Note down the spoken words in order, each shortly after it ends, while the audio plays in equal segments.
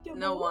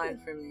No wine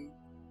for me.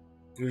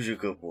 Who's your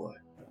good boy?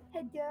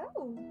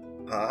 Hello.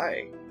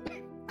 Hi.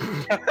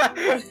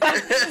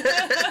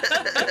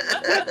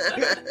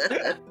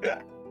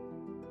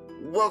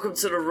 Welcome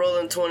to the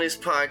Rolling 20s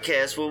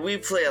podcast, where we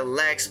play a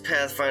lax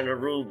Pathfinder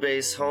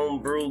rule-based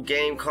homebrew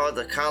game called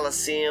the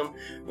Colosseum,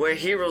 where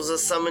heroes are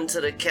summoned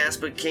to the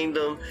Casper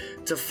Kingdom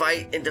to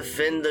fight and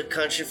defend the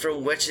country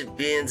from wretched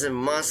beings and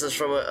monsters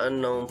from an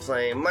unknown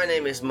plane. My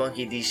name is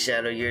Monkey D.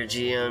 Shadow, your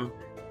GM,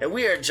 and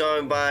we are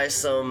joined by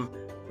some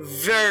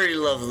very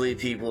lovely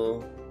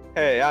people.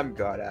 Hey, I'm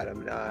God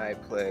Adam, and I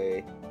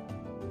play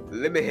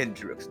Lemmy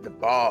Hendrix, the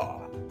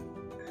bar.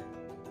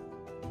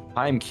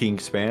 I'm King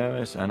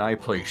Spanish, and I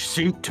play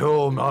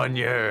Cinto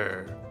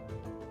Manier.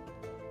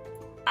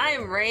 I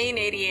am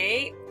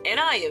Rain88, and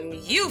I am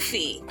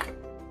Yuffie.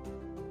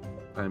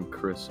 I'm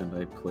Chris, and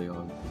I play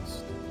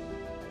August.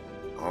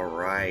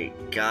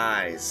 Alright,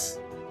 guys.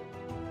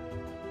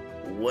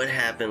 What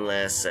happened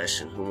last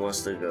session? Who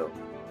wants to go?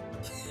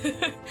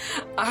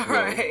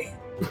 Alright.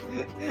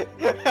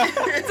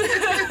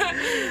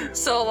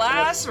 So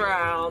last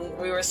round,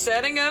 we were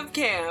setting up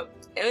camp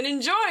and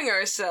enjoying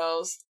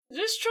ourselves,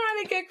 just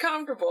trying to get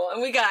comfortable,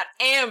 and we got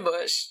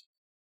ambushed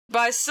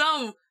by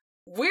some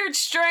weird,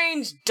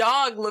 strange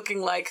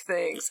dog-looking like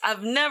things.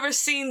 I've never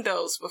seen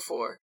those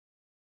before.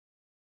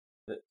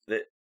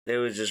 They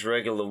were just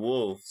regular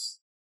wolves.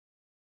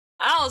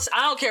 I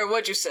don't care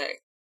what you say.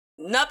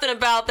 Nothing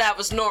about that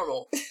was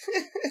normal.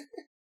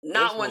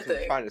 Not one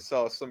thing. Trying to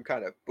sell some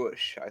kind of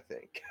bush, I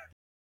think.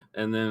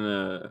 And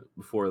then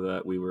before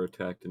that, we were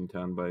attacked in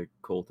town by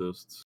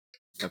cultists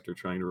after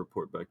trying to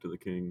report back to the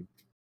king.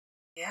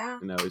 Yeah.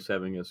 And now he's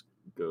having us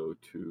go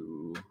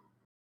to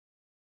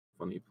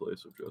funny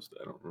place of just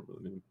I don't remember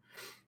the name.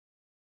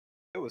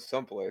 It was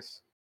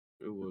someplace.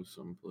 It was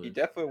someplace. He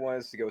definitely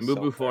wanted us to go Moobu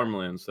somewhere.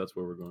 Farmlands. That's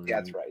where we're going. Yeah,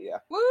 that's right. Yeah.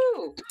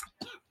 Woo!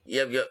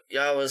 Yep,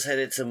 y'all was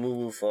headed to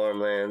Moobu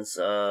Farmlands.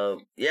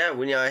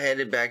 When y'all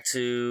headed back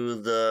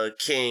to the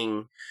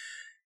king,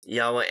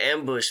 y'all were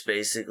ambushed,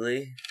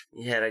 basically.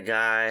 You had a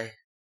guy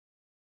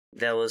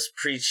that was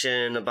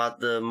preaching about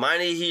the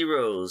mighty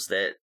heroes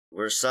that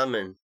were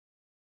summoned.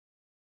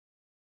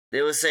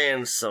 They were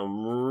saying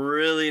some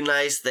really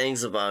nice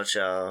things about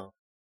y'all,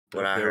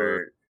 what I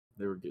heard.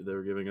 They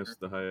were giving us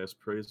the highest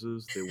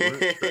praises. They weren't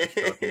trash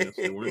talking us.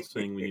 They weren't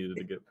saying we needed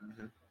to get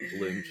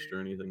lynched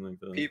or anything like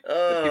that. The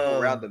people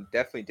around them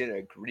definitely didn't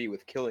agree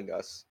with killing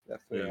us.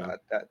 Definitely Yeah. not.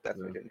 That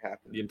definitely didn't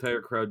happen. The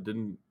entire crowd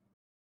didn't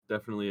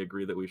definitely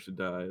agree that we should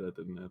die. That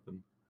didn't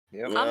happen.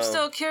 Yep. I'm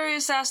still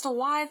curious as to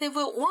why they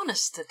would want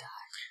us to die.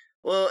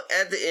 Well,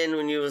 at the end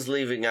when you was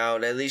leaving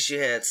out, at least you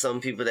had some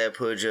people that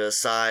put you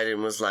aside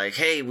and was like,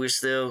 hey, we're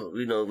still,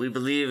 we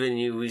believe in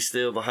you, we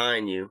still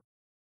behind you.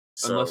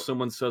 So, Unless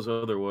someone says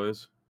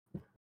otherwise.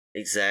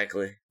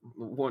 exactly.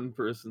 One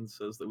person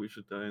says that we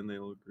should die and they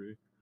all agree.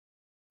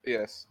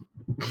 Yes.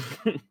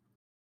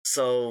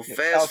 So,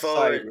 fast Outside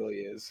forward it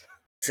really is.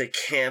 to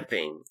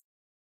camping.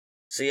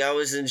 So, y'all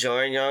was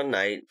enjoying y'all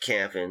night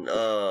camping.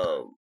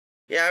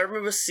 I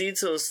remember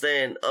Cito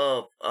staying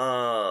up.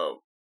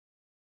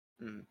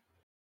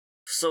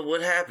 So,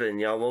 what happened?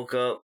 Y'all woke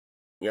up,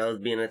 y'all was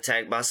being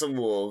attacked by some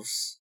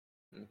wolves.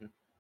 Mm-hmm.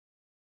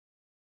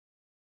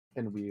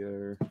 And we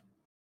are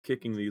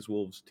kicking these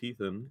wolves'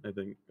 teeth in, I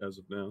think, as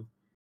of now.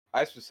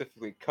 I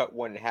specifically cut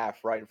one in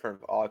half right in front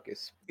of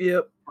August.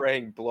 Yep.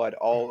 Spraying blood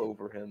all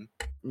over him.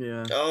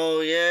 Yeah.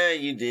 Oh, yeah,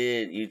 you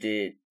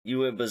did. You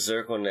went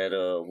berserk on that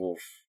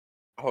wolf.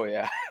 Oh,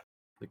 yeah.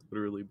 Like,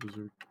 literally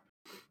berserk.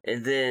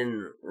 And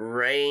then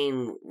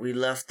Rain, we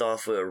left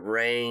off with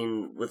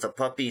Rain with a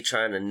puppy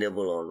trying to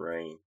nibble on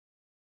Rain.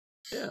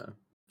 Yeah.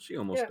 She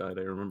almost died,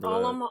 I remember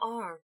All that. on my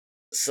arm.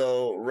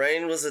 So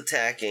Rain was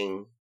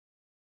attacking,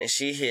 and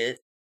she hit.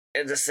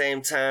 At the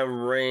same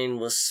time, Rain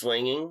was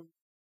swinging.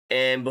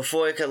 And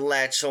before it could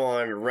latch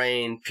on,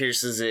 Rain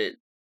pierces it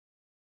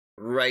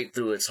right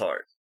through its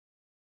heart,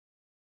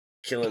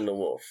 killing the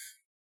wolf.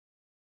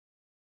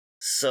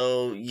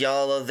 So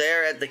y'all are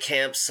there at the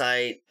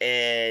campsite,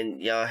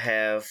 and y'all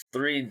have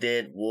 3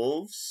 dead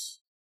wolves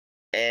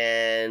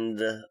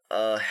and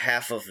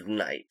half of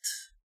night.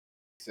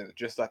 So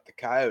just like the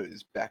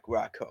coyotes back where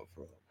I come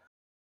from.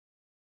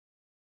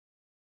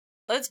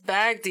 Let's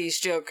bag these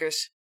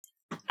jokers.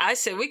 I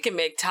said we can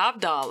make top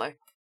dollar.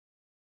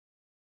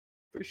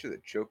 Pretty sure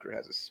the Joker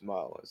has a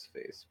smile on his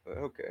face, but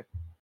okay.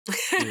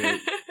 Yeah.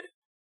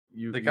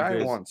 The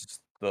guy wants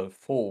the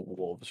full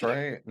wolves,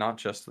 right? Not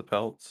just the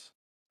pelts.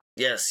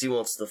 Yes, he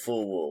wants the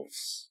full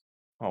wolves.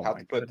 Oh I'll have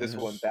my to put this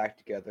goodness. one back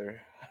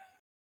together.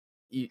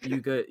 You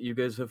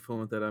guys have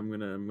fun with that. I'm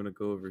gonna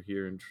go over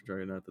here and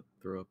try not to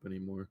throw up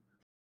anymore.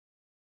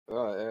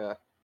 Oh, yeah.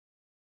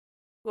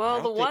 Well, I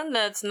the don't think- one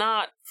that's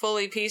not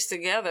fully pieced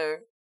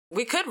together,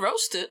 we could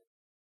roast it.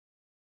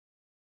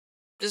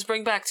 Just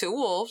bring back 2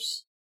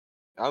 wolves.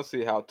 I don't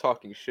see how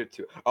talking shit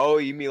to. Oh,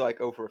 you mean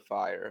like over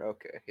fire?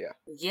 Okay, yeah.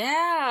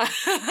 Yeah.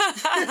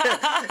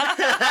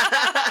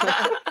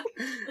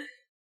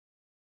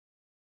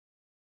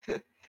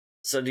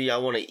 So do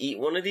y'all want to eat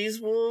one of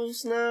these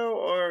wolves now,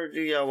 or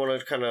do y'all want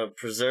to kind of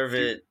preserve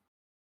it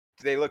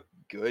Do they look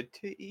good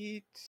to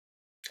eat?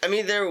 I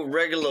mean, they're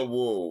regular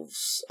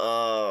wolves.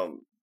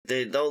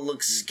 They don't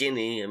look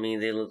skinny. I mean,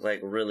 they look like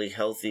really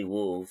healthy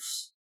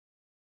wolves.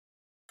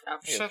 Oh,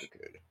 Yes, sure. we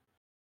could.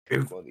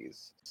 If One of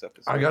these stuff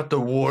is I got the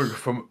warg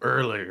from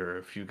earlier,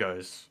 if you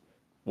guys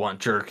want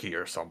jerky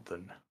or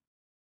something.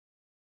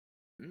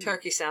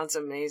 Turkey sounds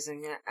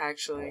amazing,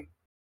 actually.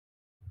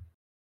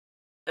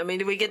 I mean,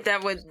 do we get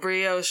that with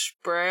brioche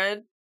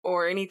bread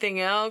or anything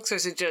else, or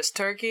is it just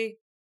turkey?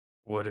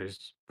 What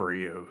is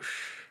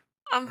brioche?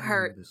 I'm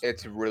hurt.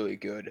 It's really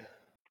good.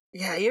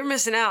 Yeah, you're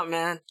missing out,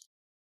 man.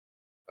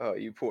 Oh,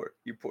 you poor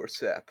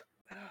sap.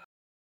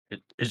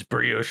 Is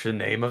brioche the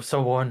name of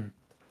someone?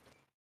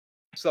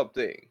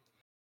 Something.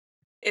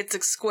 It's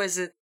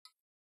exquisite.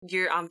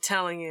 I'm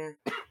telling you,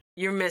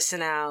 you're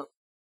missing out.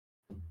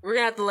 We're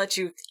gonna have to let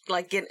you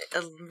get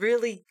a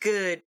really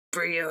good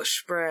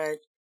brioche bread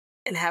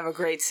and have a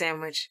great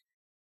sandwich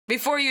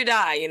before you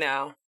die. You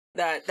know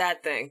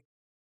that thing.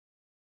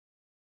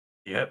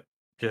 Yep,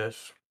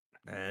 just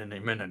any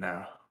minute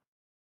now.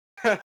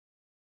 Very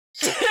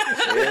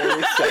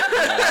sad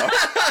now.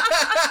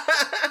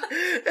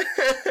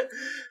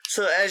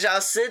 So as y'all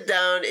sit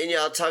down and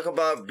y'all talk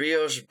about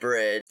brioche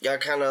bread, y'all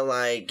kind of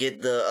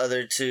get the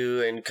other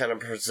two and kind of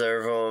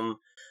preserve them.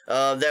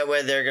 That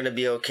way they're gonna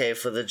be okay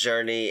for the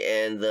journey.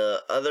 And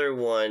the other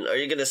one, are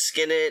you gonna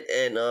skin it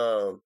and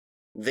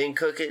then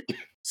cook it,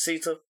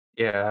 Sita?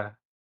 Yeah.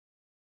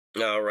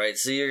 All right,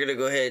 so you're gonna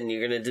go ahead and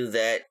you're gonna do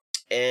that,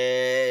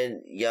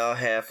 and y'all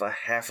have a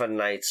half a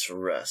night's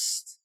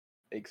rest.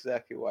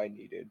 Exactly what I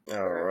needed.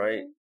 All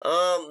right.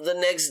 The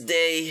next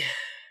day,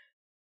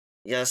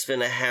 y'all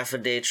spend a half a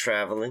day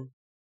traveling.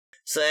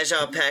 So as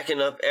y'all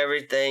packing up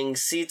everything,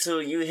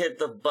 C2, you hit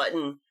the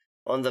button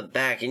on the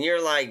back, and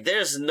you're like,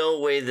 "There's no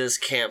way this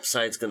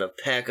campsite's gonna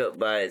pack up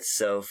by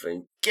itself."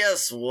 And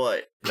guess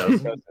what?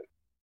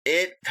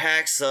 It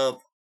packs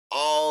up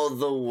all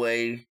the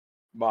way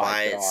My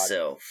by God.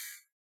 itself.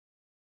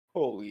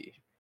 Holy.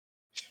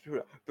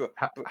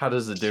 How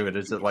does it do it?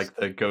 Is it like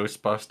the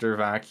Ghostbuster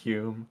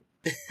vacuum?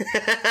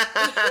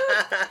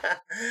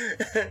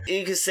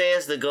 You could say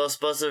it's the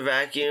Ghostbuster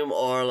vacuum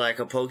or like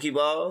a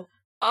Pokeball.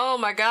 Oh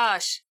my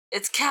gosh,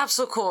 it's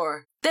Capsule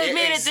Core. They've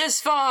made it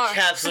this far.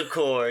 Capsule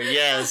Core,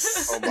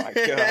 yes. Oh my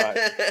God.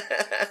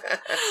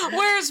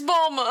 Where's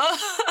Bulma?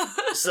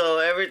 So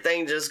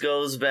everything just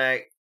goes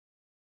back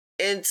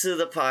into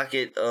the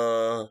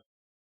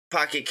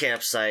pocket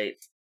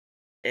campsite.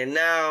 And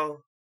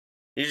now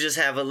you just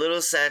have a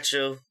little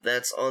satchel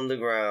that's on the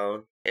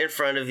ground in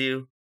front of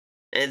you.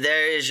 And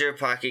there is your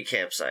pocket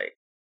campsite.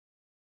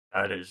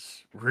 That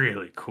is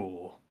really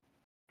cool.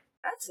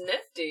 That's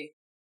nifty.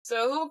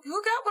 So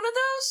who got one of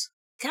those?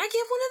 Can I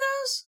get one of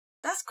those?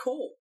 That's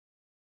cool.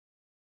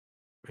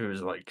 It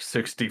was like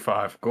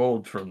 65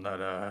 gold from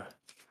that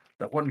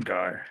one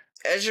guy.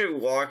 As you're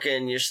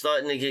walking, you're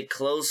starting to get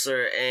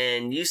closer,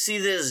 and you see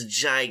this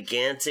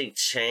gigantic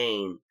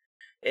chain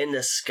in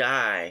the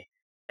sky.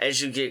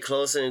 As you get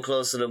closer and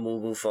closer to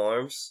Moobu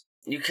Farms,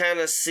 you kind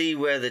of see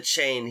where the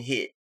chain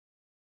hit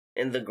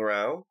in the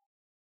ground.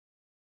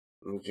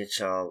 Let me get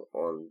y'all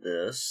on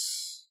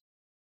this.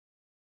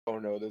 Oh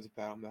no, there's a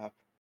battle map.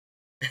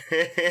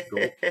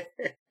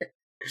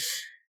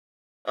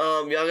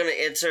 Y'all gonna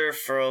enter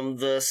from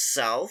the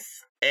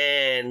south,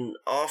 and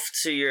off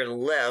to your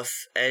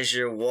left, as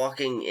you're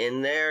walking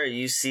in there,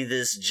 you see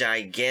this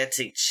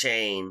gigantic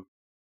chain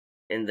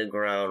in the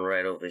ground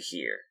right over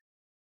here.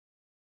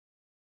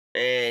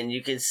 And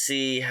you can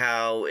see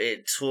how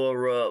it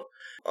tore up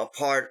a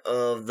part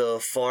of the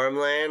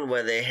farmland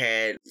where they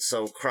had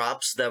some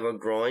crops that were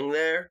growing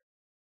there.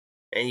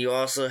 And you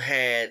also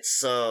had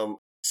some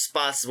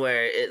spots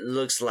where it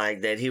looks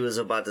like that he was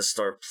about to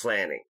start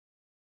planting.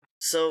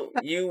 So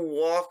you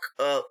walk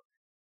up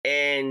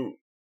and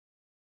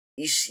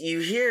you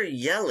hear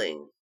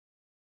yelling.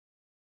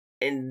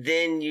 And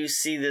then you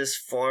see this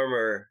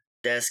farmer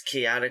that's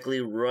chaotically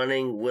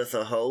running with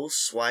a hose,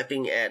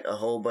 swiping at a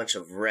whole bunch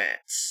of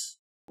rats.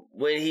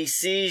 When he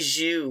sees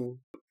you,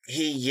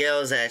 he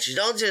yells at you,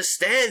 "Don't just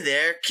stand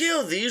there,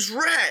 kill these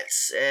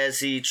rats!" As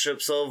he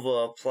trips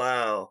over a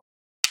plow.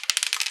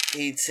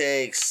 He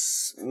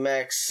takes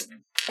max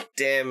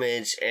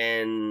damage,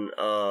 and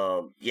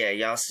y'all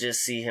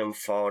just see him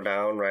fall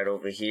down right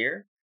over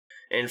here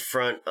in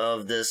front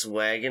of this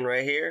wagon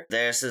right here.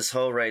 There's his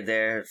hoe right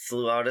there. It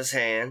flew out his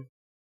hand.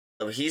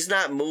 He's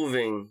not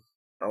moving.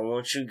 I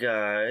want you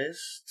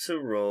guys to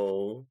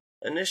roll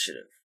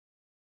initiative.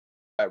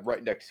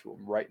 Right next to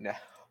him, right now.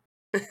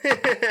 I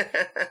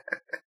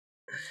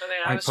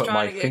was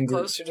trying to get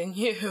closer than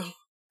you.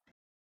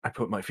 I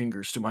put my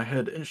fingers to my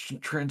head.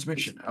 Instant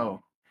transmission.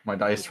 Oh, my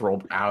dice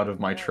rolled out of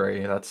my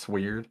tray. That's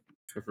weird.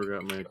 I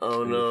forgot my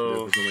Oh,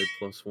 no. initiative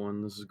is only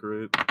 +1. This is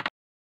great.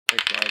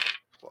 Thanks, Mike.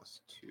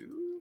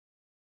 +2.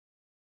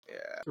 Yeah.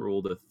 I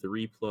rolled a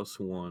 3 +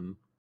 1.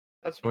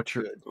 That's What's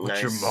your good.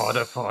 what's your Nice.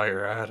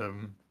 modifier,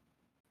 Adam?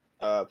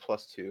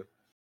 +2.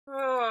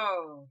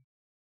 Oh,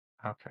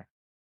 Okay.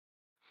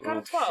 got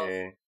a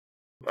 12.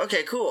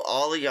 Okay, cool.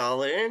 All of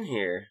y'all are in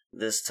here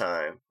this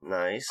time.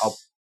 Nice.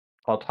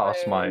 I'll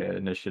toss my Right.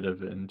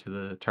 initiative into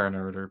the turn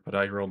order, but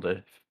I rolled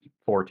a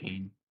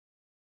 14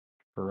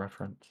 for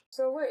reference.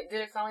 So wait,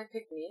 did it finally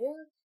pick me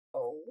up?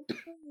 Oh.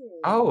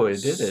 Oh, it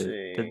Let's did it.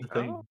 see. Did the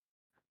thing. Oh,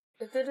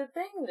 It did a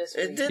thing this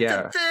It week. did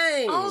Yeah. the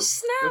thing. Oh the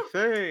snap!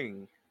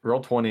 thing.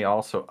 Roll20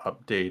 also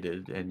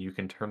updated, and you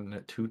can turn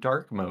it to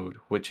dark mode,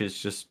 which is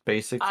just I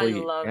basically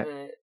love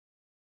it.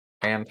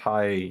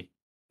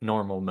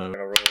 anti-normal mode.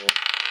 Gotta roll.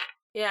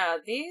 Yeah,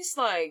 these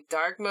like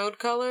dark mode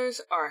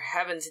colors are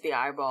heaven to the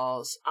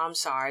eyeballs. I'm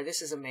sorry,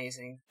 this is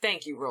amazing.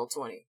 Thank you,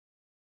 Roll20.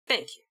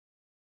 Thank you.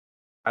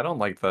 I don't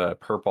like the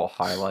purple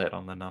highlight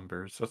on the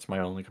numbers. That's my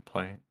only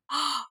complaint.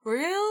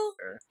 Real?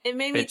 It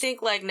made me It's-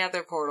 think like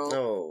Nether Portal.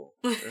 No,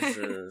 this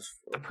is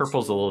The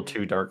purple's a little 14.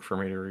 too dark for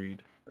me to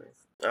read.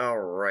 All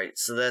right,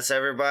 so that's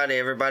everybody.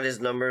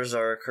 Everybody's numbers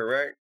are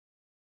correct.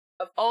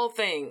 Of all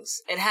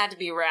things, it had to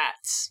be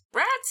rats.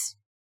 Rats?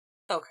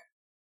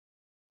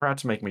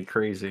 Rats make me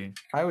crazy.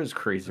 I was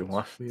crazy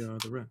once. We are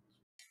the rats.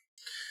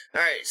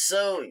 All right,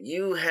 so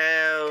you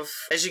have,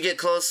 as you get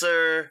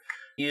closer,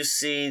 you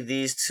see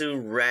these two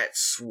rat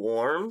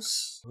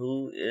swarms.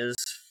 Who is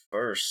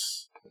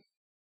first?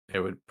 It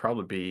would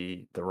probably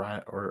be the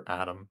rat or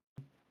Adam.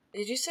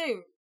 Did you say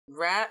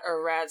rat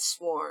or rat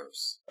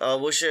swarms?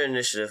 What's your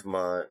initiative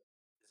mod?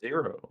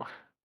 0.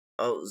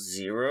 Oh,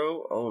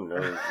 0? Oh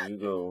no, you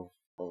go.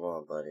 Hold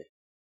on, buddy.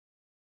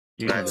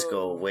 You I can, have to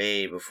go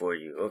way before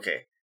you.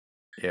 Okay.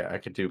 yeah, I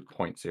could do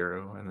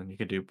 0.0, and then you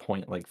could do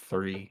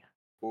 0.3.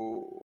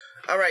 Ooh.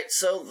 All right,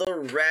 so the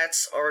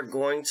rats are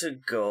going to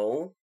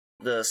go.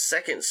 The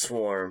second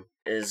swarm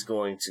is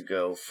going to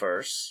go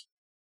first.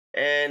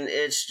 And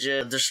it's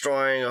just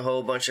destroying a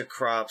whole bunch of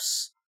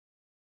crops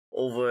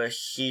over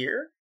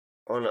here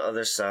on the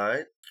other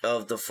side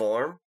of the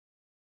farm.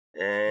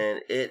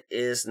 And it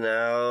is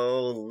now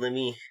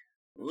Lemmy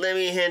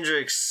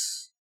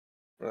Hendrix.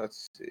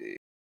 Let's see.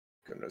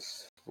 Gonna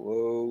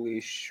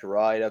slowly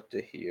stride up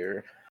to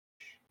here.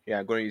 Yeah,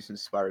 I'm gonna use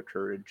Inspire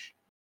Courage.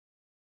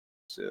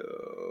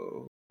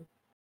 So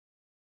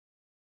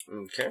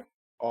Okay.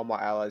 all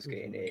my allies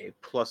gain a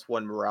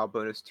 +1 morale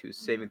bonus to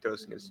saving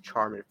throws against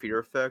charm and fear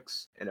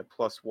effects, and a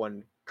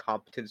 +1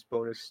 competence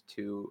bonus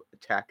to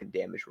attack and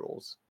damage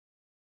rolls.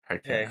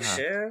 Heck Heck yeah.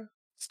 yeah.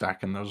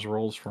 Stacking those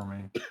rolls for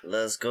me.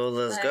 Let's go,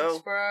 let's Thanks, go.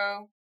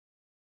 bro.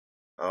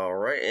 All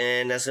right,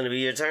 and that's going to be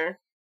your turn?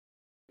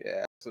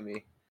 Yeah, so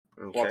me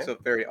Okay. walks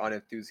up very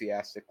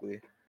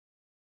unenthusiastically.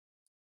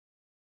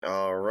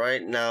 All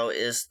right, now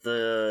it's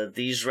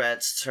these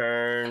rats'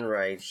 turn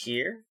right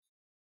here.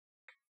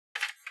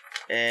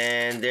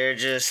 And they're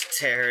just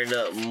tearing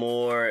up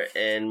more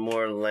and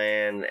more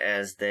land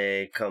as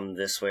they come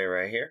this way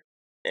right here.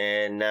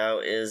 And now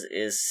is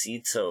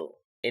Sito.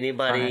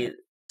 Anybody Right.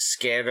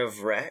 scared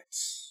of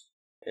rats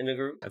in the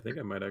group? I think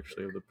I might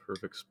actually have the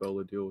perfect spell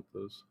to deal with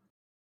those.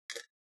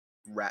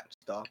 Rat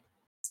stop.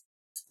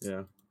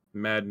 Yeah,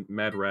 mad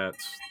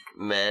rats.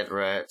 Mad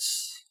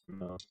rats.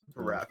 No,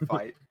 Rat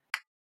fight.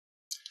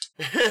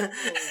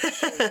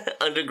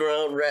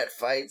 Underground rat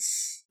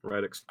fights.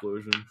 rat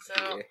explosion. So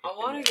I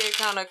want to get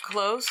kind of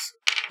close.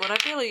 Would I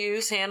be able to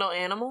use handle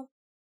animal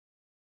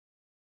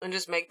and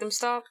just make them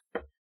stop?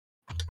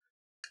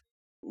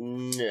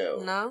 No.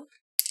 No.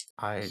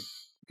 I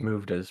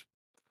moved as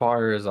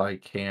far as I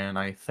can.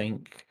 I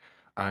think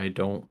I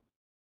don't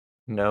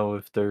know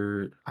if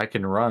I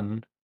can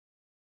run.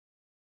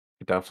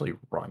 I can definitely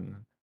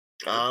run.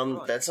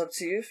 Run. That's up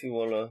to you if you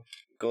want to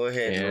go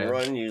ahead Yeah. and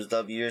run. Use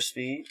up your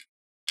speed.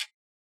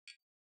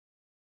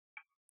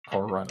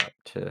 I'll run up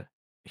to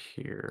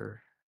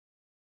here.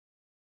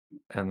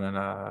 And then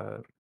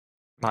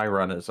my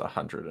run is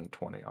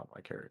 120 on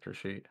my character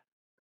sheet.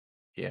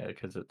 Yeah,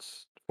 because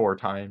it's 4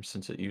 times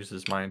since it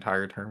uses my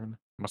entire turn.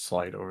 I'm gonna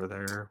slide over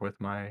there with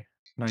my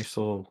nice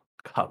little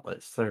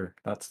cutlass. There,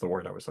 that's the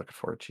word I was looking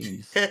for.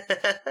 Jeez.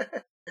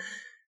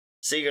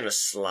 So you're gonna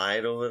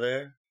slide over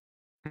there?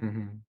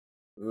 Mm-hmm.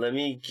 Let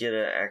me get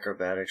an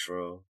acrobatics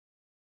roll.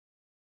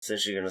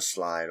 Since you're gonna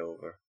slide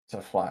over. It's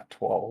a flat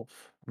 12,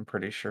 I'm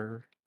pretty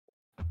sure.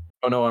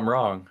 Oh no, I'm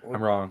wrong.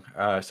 I'm wrong.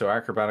 So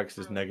acrobatics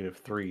is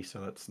 -3,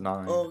 so that's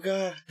 9. Oh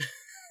god.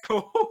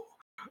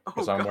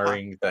 Because I'm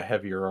wearing the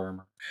heavier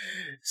armor.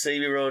 So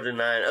you rolled a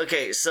 9.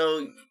 Okay,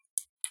 so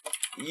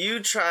you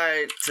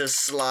tried to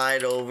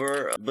slide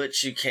over,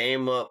 but you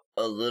came up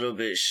a little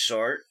bit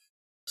short.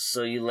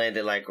 So you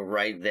landed like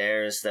right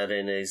there instead of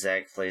in the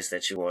exact place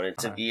that you wanted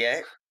to be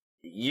at.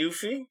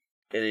 Yuffie,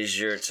 it is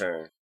your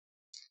turn.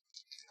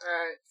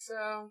 Alright,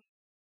 so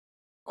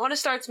I want to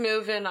start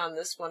moving on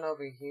this one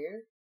over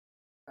here.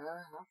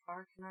 How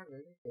far can I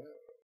really go?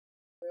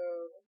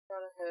 So let's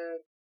run ahead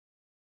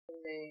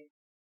and make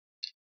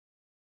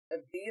a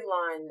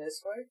beeline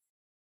this way.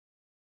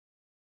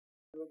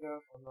 We'll go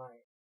from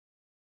like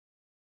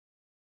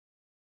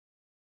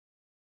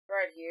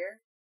right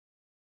here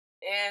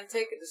and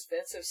take a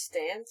defensive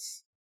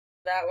stance.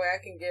 That way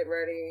I can get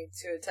ready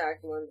to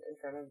attack one in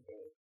front of me.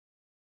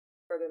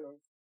 Further north.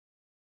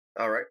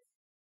 Alright.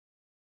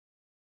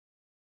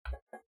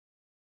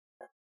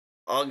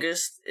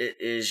 August, it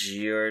is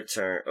your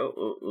turn.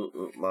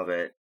 Oh, my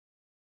bad.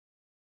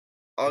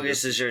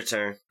 August is your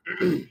turn.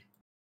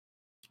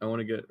 I want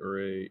to get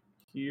right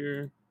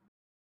here,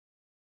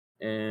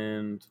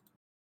 and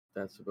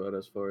that's about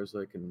as far as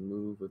I can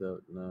move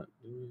without not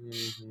doing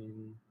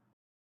anything.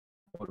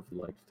 I would have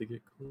liked to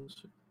get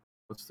closer.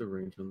 What's the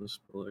range on this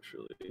spell,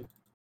 actually?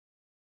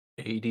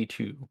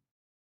 82.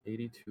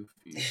 82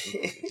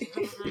 feet.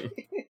 Okay.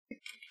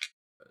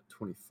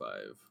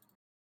 25.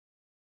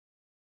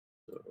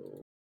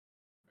 So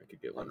I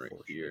could get one right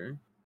here.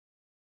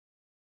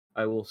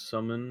 I will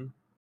summon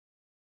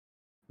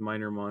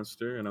Minor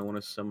Monster, and I want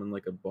to summon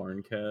like a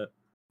barn cat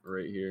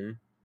right here.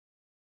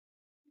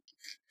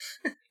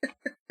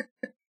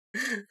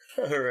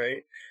 All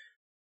right.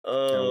 I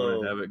want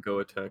Oh, to have it go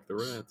attack the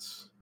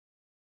rats.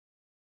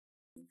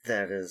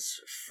 that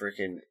is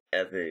freaking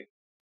epic.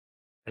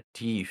 A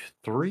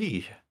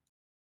D3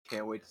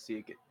 Can't wait to see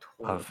it get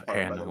torn of apart by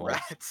the animals.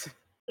 rats.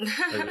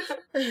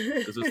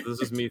 This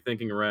is me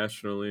thinking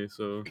rationally,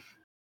 so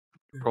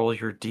Roll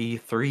your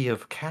D3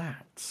 of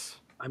cats.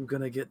 I'm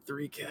gonna get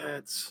 3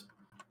 cats,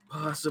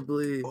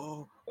 possibly.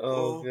 Oh,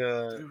 Oh,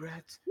 God. 3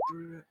 rats,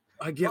 3 rats.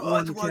 I get Oh,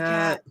 one it's cat. one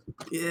cat.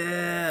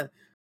 Yeah.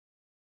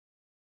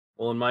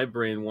 Well, in my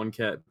brain, one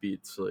cat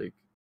beats like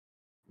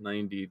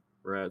 90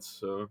 rats.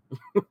 So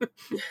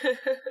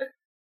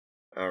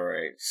All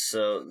right.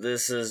 So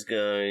this is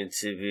going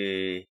to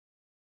be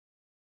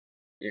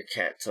your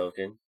cat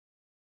token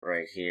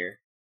right here.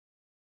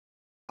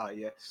 Ah,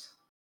 yes.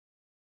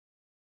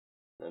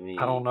 Let me.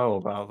 I don't know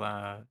about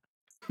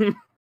that.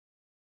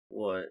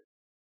 What?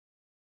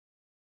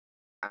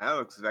 I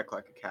don't expect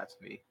like a cat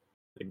to me.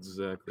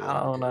 exactly.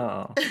 I don't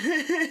know.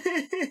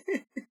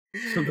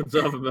 Something's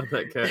off about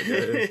that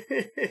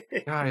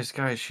cat guy.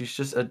 Guys, she's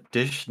just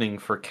auditioning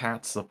for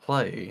cats to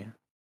play.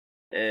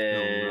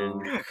 And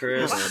no.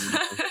 Chris,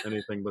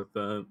 Anything but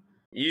that.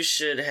 you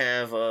should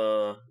have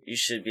you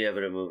should be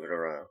able to move it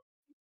around.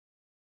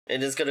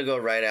 And it's gonna go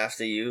right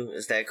after you.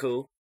 Is that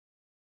cool?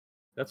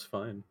 That's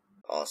fine.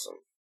 Awesome.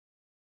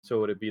 So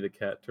would it be the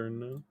cat turn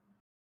now?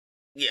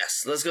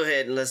 Yes, let's go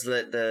ahead and let's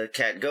let the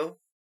cat go.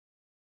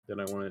 Then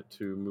I want it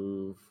to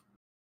move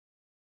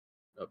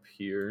up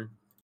here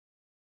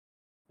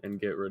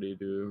and get ready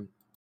to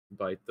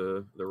bite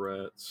the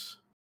rats.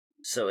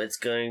 So it's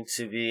going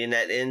to be, and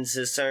that ends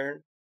his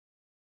turn.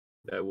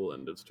 That will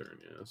end its turn,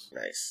 yes.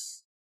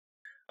 Nice.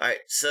 Alright,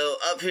 so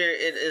up here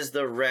it is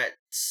the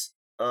rat's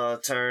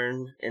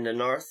turn in the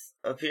north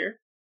up here.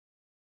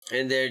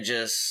 And they're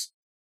just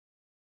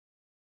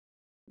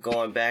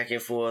going back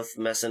and forth,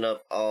 messing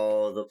up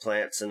all the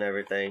plants and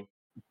everything.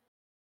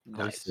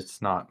 At least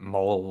it's not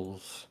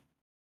moles.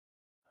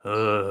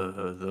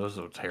 Ugh, those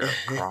are tearing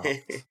crops.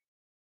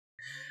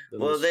 Then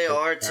Well, this they whole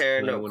are cat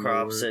tearing plan up wouldn't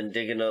crops work. and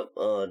digging up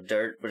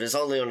dirt, but it's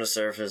only on the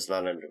surface,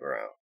 not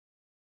underground.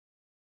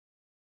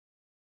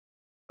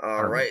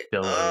 Alright,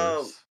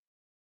 Armadillos.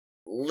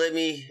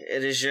 Lemmy,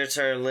 it is your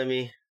turn,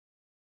 Lemmy.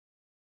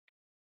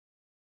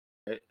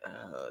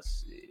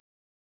 Let's see.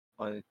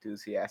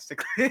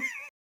 Unenthusiastically.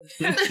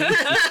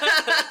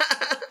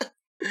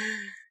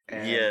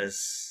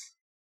 Yes.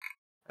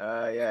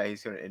 Yeah,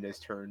 he's gonna end his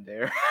turn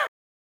there.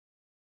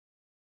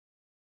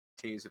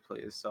 Continues to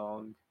play his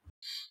song.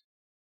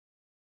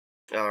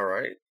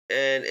 Alright.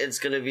 And it's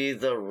gonna be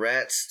the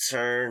rat's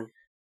turn.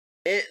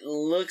 It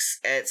looks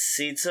at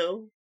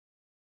Sito.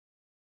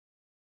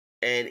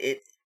 And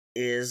it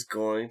is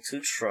going to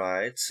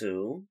try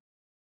to...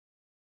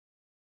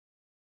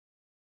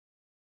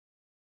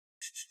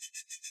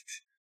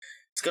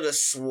 It's gonna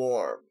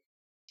swarm.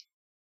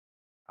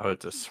 Oh,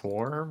 it's a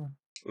swarm?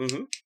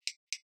 Mm-hmm.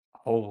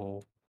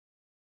 Oh.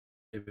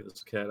 Maybe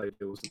this cat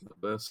idea wasn't the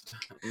best.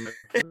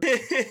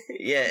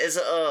 Yeah, it's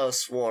a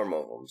swarm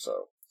of them,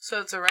 so...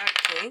 So it's a rat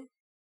king?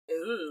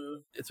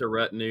 Ooh. It's a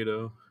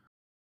ratnado.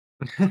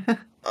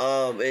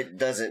 It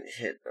doesn't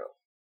hit, though.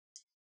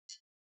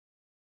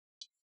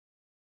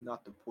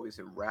 Not the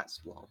poison rat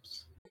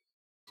swamps.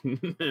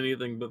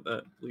 Anything but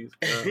that, please.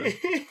 God.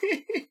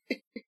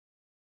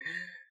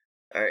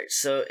 Alright,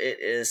 so it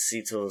is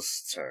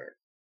Sito's turn.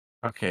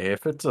 Okay,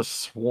 if it's a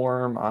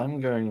swarm, I'm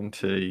going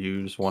to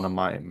use one of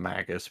my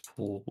Magus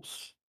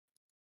pools,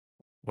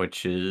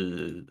 which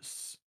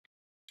is,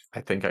 I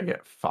think I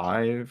get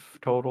 5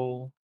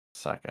 total.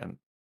 Second.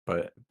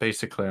 But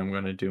basically, I'm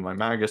going to do my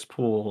Magus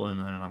pool, and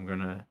then I'm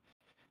going to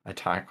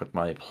attack with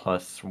my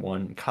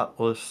 +1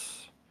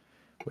 Cutlass,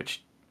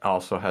 which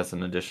also has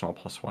an additional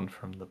 +1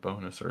 from the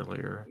bonus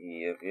earlier.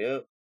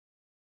 Yep.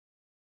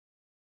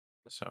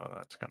 So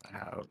that's going to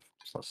have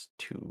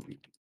 +2.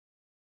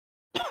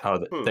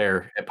 Oh,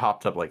 there. It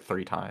popped up like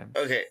 3 times.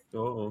 Okay.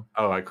 Oh.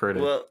 Oh, I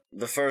critted. Well,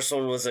 the first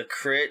one was a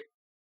crit.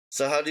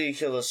 So how do you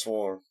kill a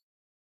swarm?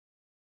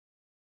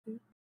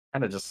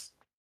 Kind of just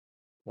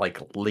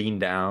like lean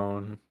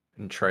down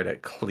and try to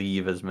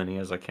cleave as many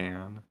as I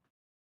can.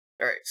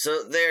 Alright,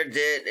 so they're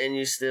dead, and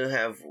you still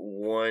have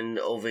one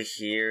over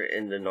here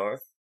in the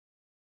north.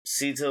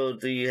 Sito,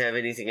 do you have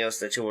anything else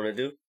that you want to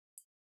do?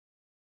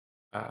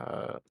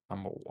 I'm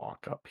gonna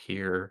walk up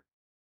here.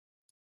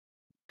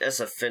 That's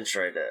a finch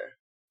right there.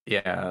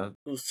 Yeah,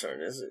 Whose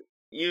turn is it?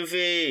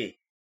 Yuffie!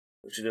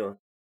 What you doing?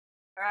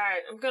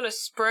 Alright, I'm gonna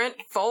sprint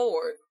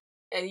forward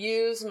and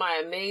use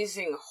my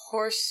amazing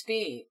horse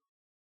speed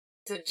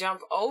to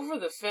jump over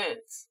the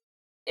fence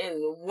and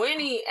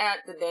whinny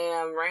at the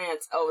damn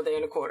rants over there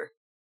in the corner.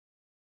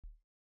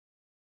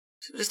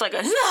 Just like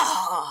a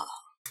no!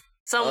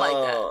 Something like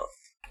that.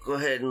 Go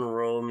ahead and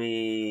roll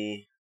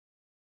me.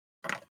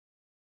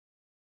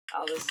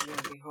 Oh, this is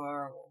gonna be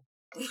horrible.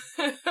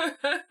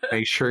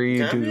 Make sure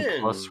you Come do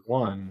in. +1 for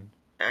your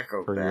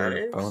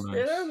Acrobatics? bonus.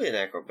 Yeah, that'll be an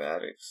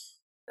acrobatics.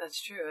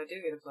 That's true, I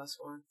do get a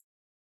 +1.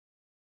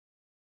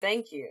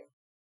 Thank you.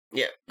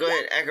 Yeah, go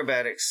ahead,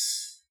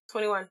 acrobatics.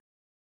 21.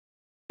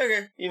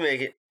 Okay, you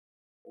make it.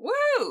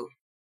 Woo!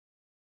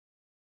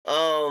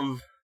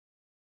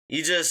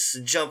 You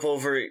just jump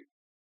over it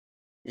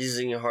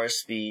using your horse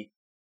speed.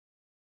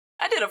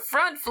 I did a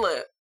front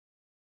flip.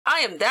 I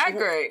am that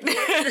great.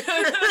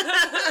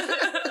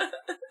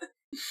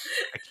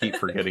 I keep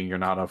forgetting you're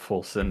not a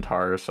full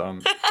centaur, so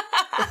I'm...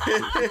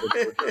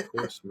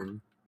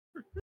 Horseman.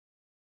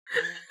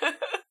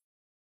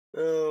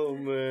 Oh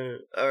man.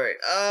 Alright,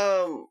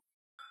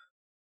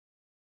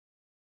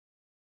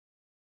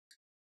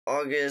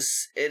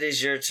 August, it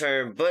is your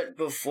turn, but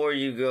before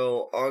you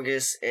go,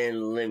 August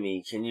and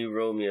Lemmy, can you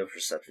roll me a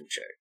perception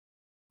check?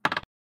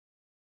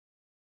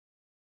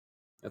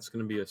 That's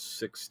gonna be a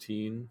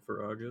 16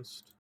 for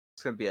August.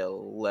 It's gonna be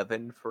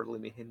 11 for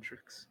Lemmy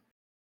Hendrix.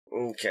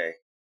 Okay.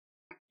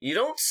 You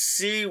don't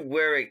see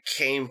where it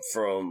came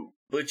from,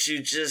 but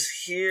you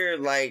just hear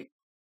like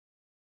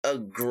a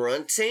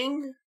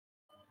grunting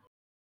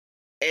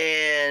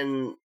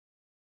and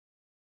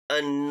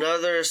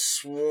another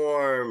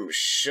swarm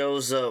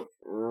shows up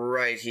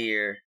right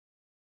here.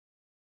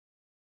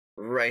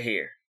 Right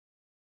here.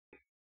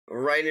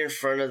 Right in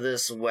front of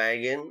this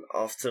wagon,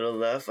 off to the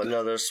left,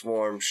 another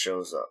swarm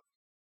shows up.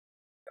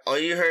 All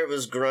you heard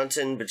was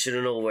grunting, but you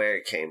don't know where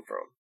it came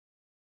from.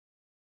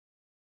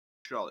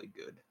 Jolly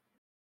good.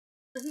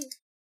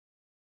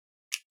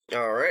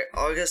 Alright,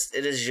 August,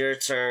 it is your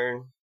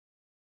turn.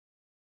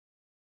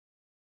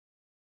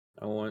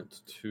 I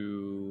want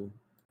to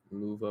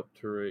move up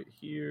to right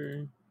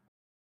here.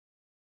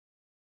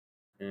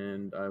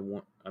 And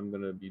I'm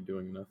gonna be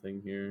doing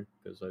nothing here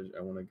because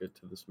I want to get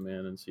to this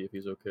man and see if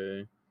he's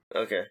okay.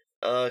 Okay.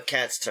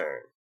 Cat's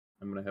turn.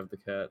 I'm gonna have the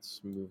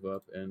cats move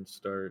up and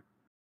start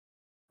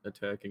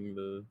attacking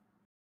the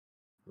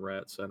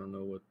rats. I don't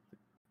know what the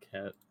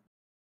cat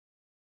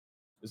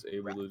is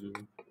able to do.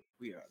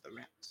 We are the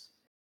rats.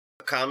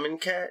 A common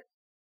cat?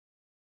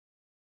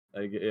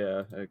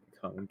 A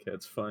common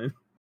cat's fine.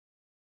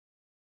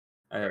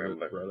 I have it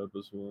brought up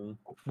as well.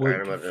 What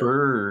I'm about to-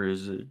 fur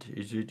is it?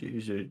 Is it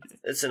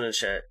It's in the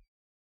chat.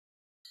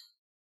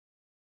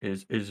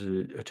 is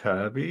it a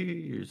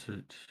tabby? Is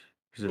it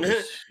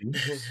a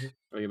Sphinx?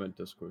 Oh, you meant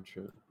Discord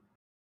chat.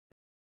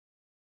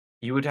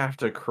 You would have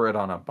to crit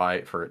on a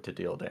bite for it to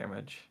deal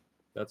damage.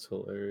 That's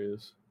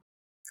hilarious.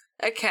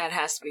 That cat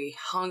has to be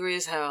hungry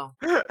as hell.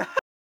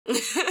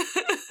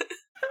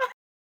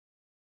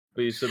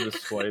 But you said the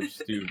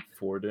swipes do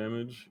 4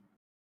 damage?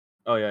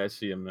 Oh yeah, I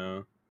see him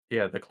now.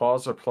 Yeah, the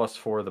claws are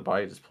 +4, the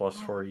bite is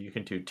 +4. You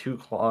can do 2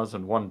 claws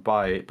and 1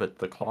 bite, but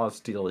the claws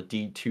deal a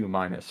D2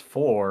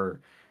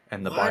 -4,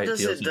 and the Why bite does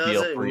deals it a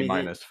deal doesn't 3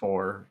 mean-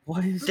 -4.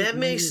 Why is That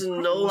makes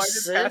no Why did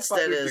sense. That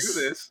Pathfinder is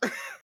do this?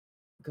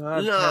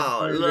 God, no.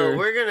 Pathfinder.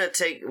 We're gonna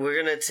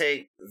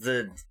take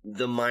the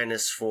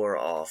 -4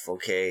 off.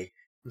 Okay.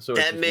 So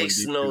it's that just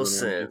makes 1d2 no and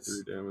sense.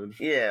 1d3 damage.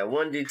 Yeah,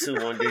 1d2,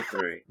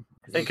 1d3.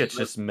 I think it's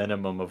just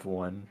minimum of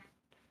 1.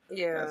 That's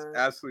Yeah.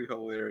 absolutely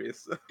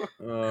hilarious.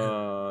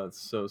 Oh, it's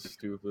so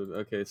stupid.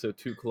 Okay, so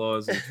 2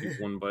 claws and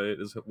 1 bite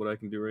is what I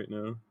can do right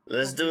now.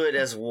 Let's do it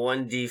as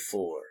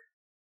 1d4.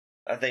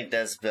 I think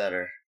that's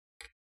better.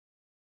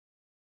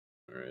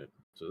 Alright,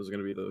 so this is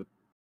gonna be the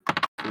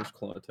first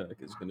claw attack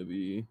is gonna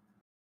be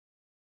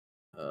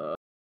a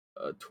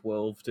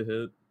 12 to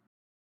hit.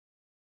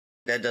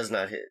 That does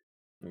not hit.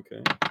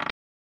 Okay.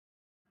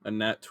 A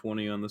nat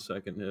 20 on the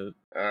second hit.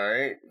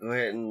 Alright, go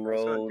ahead and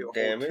That's gonna roll do a whole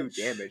damage.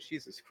 2 damage.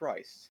 Jesus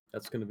Christ.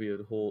 That's gonna be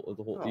the whole.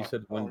 You Oh,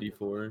 said oh.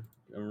 1d4.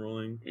 I'm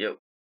rolling. Yep.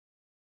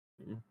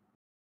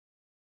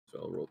 So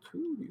I'll roll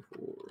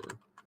 2d4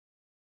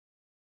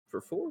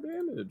 for 4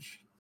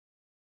 damage.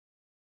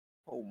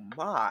 Oh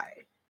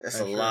my.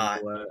 That's a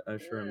lot. I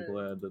sure am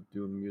glad that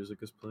Doom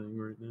music is playing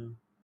right now.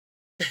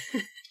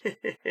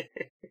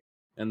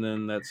 And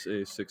then that's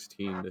a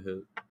 16 to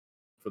hit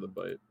for the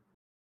bite.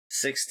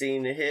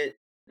 16 to hit.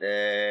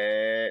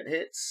 That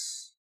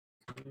hits.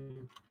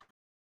 Okay.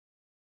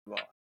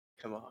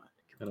 Come on.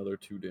 Another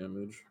 2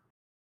 damage.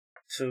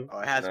 2. Oh,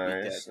 it has to be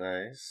Nice, dead.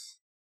 nice.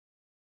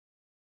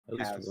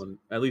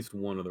 At least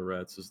one of the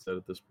rats is dead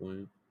at this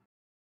point.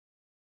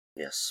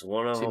 Yes,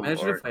 one of See, them.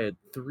 imagine if I had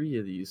 3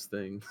 of these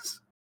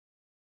things.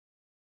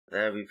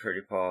 That'd be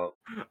pretty pog.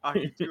 I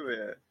can do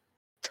a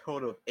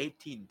total of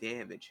 18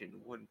 damage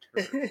in 1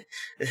 turn.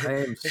 I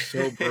am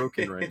so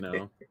broken right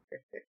now.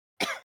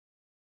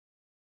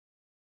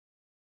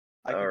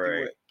 I can do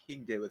Alright. what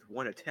King did with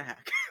 1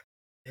 attack.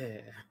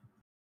 Yeah.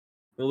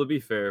 Well, to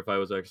be fair, if I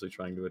was actually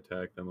trying to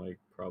attack them, I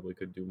probably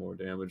could do more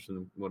damage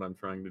than what I'm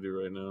trying to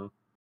do right now.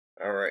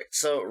 Alright,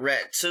 so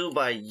Rat 2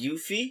 by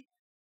Yuffie.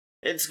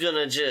 It's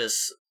gonna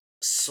just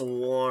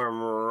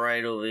swarm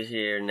right over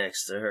here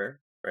next to her.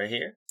 Right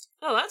here.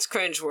 Oh, that's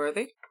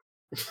cringeworthy.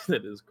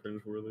 That is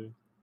cringeworthy.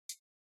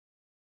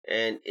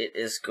 And it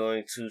is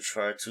going to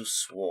try to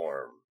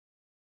swarm.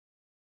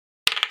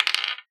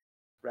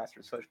 Rats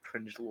are such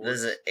cringe lords.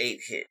 There's an 8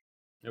 hit.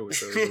 I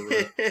wish I was a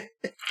rat.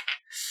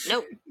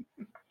 Nope.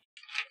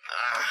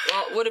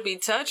 Well, would it be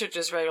touch or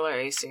just regular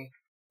AC?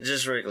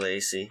 Just regular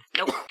AC.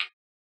 Nope.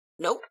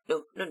 Nope.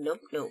 Nope. Nope. Nope.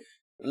 Nope.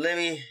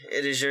 Lemmy,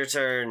 it is your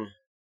turn.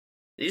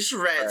 These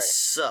rats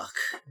suck.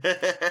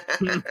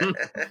 Can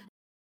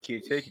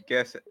you take a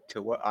guess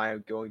to what I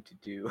am going to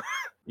do?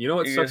 You know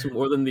what sucks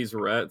more than these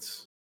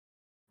rats?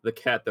 The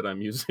cat that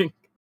I'm using.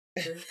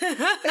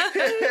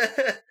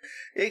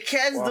 Your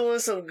cat's doing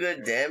some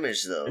good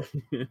damage, though.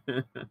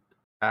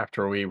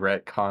 After we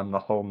retcon the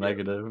whole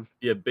negative.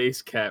 Yeah,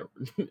 base cat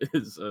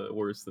is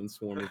worse than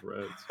swarm of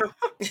rats.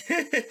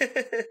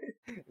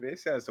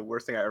 This is the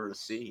worst thing I've ever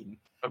seen.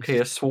 Okay,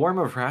 a swarm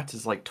of rats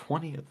is like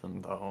 20 of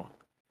them, though.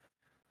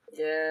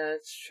 Yeah,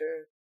 it's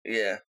true.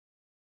 Yeah.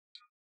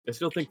 I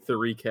still think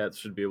 3 cats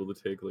should be able to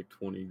take like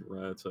 20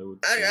 rats. I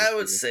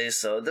would say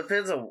so. It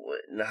depends on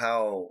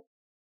how.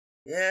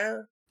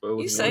 Yeah.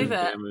 You say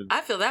that.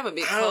 I feel that would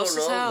be close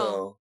as hell.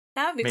 Though.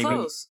 That would be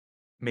close.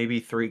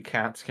 Maybe 3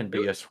 cats can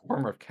be a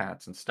swarm of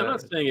cats instead. I'm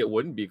not saying it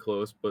wouldn't be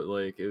close, but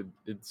like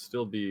it'd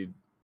still be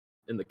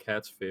in the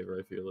cat's favor.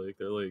 I feel like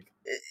they're like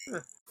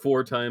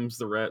 4 times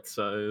the rat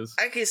size.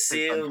 I can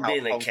see it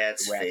being a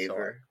cat's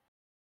favor.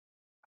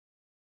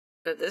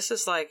 But this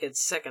is like its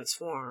second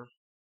swarm.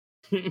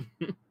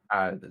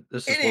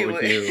 This is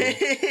what we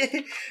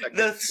do.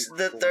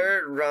 The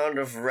third round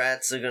of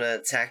rats are gonna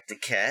attack the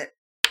cat.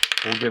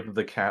 We'll give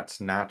the cats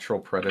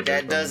natural predator.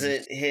 That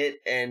doesn't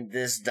hit, and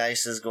this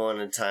dice is going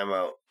in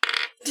timeout.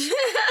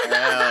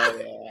 Hell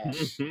yeah.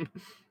 And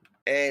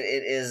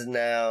it is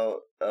now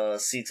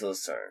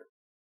Cito's turn.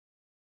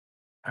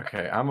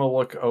 Okay, I'm gonna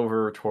look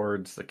over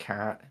towards the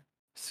cat,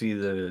 see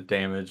the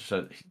damage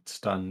that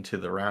it's done to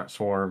the rat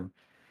swarm,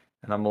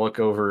 and I'm gonna look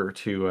over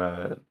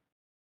to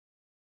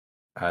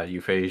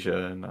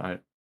Euphrasia, and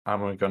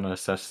I'm gonna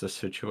assess the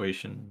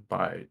situation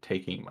by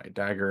taking my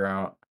dagger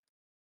out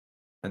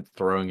and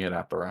throwing it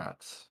at the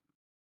rats.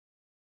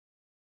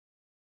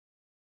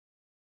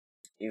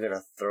 You're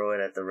gonna throw it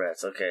at the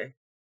rats, okay?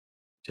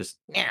 Just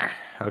yeah.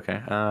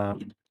 Okay.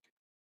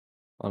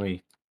 Let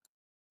me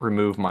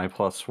remove my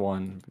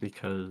 +1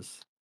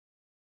 because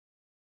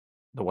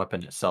the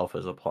weapon itself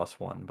is a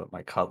 +1, but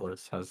my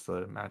cutlass has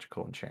the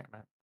magical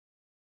enchantment.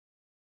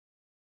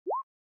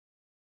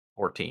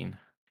 14.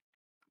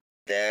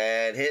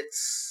 That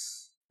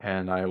hits.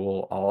 And I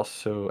will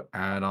also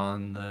add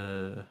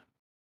on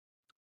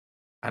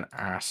an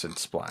acid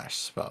splash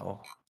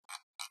spell.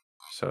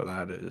 So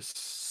that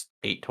is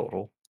 8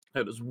 total.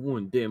 How does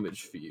 1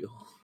 damage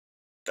feel?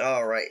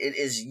 Alright, it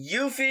is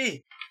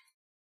Yuffie!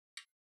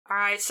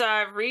 Alright, so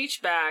I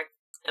reach back,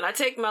 and I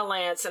take my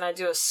lance, and I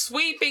do a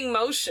sweeping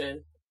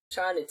motion,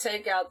 trying to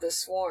take out this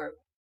swarm.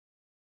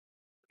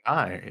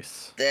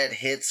 Nice. That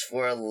hits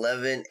for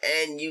 11,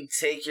 and you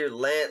take your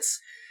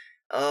lance.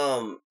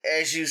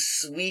 As you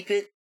sweep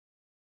it,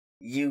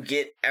 you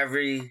get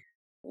every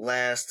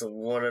last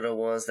one of the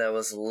ones that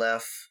was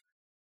left,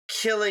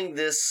 killing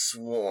this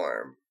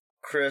swarm.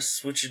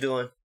 Chris, what you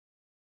doing?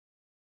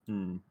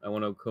 I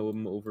want to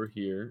come over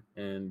here,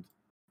 and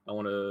I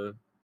want to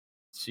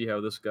see how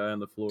this guy on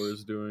the floor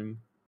is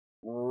doing.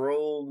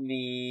 Roll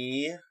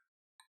me.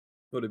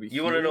 Would it be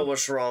You want to know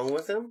what's wrong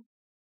with him?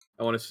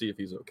 I want to see if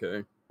he's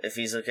okay. If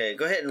he's okay,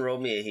 go ahead and roll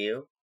me a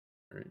heal.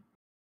 Alright.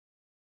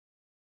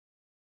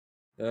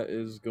 That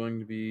is going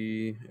to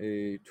be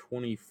a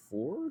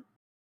 24.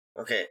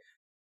 Okay.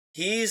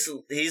 He's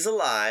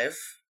alive.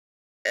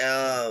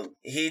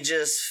 He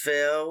just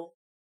fell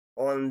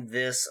on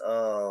this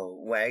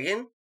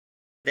wagon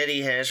that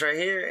he has right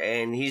here,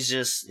 and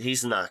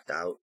he's knocked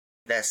out.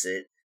 That's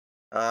it.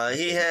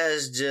 He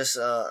has just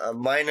a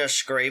minor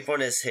scrape on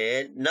his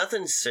head.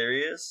 Nothing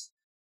serious.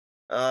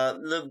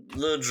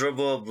 Little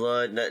dribble of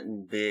blood,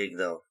 nothing big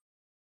though.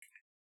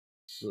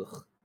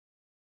 Ugh.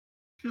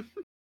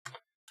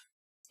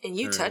 And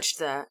you touched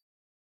that.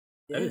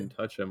 I didn't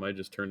touch him. I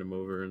just turned him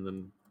over, and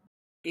then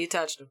You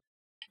touched him.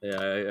 yeah,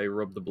 I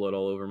rubbed the blood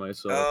all over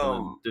myself,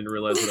 and then didn't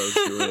realize what I was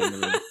doing.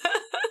 And then...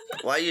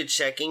 While you're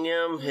checking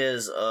him,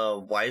 his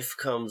wife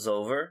comes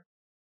over,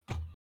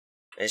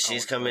 and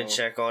she's coming to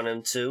check on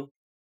him too.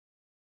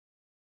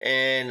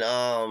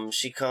 And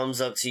she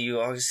comes up to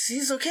you.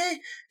 He's okay.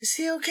 Is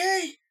he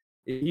okay?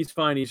 He's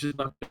fine. He's just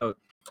knocked out.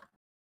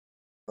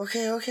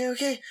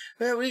 Okay.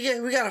 Well, we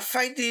gotta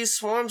fight these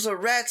swarms of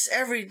rats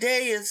every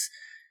day.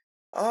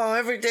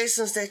 Every day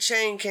since that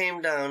chain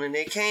came down and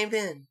they came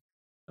in.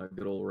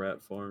 Good old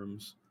rat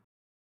farms.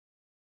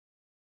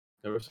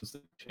 Ever since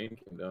the chain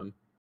came down.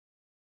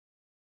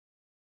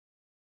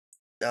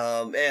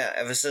 Yeah,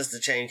 ever since the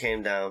chain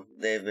came down,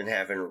 they've been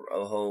having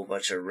a whole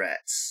bunch of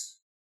rats.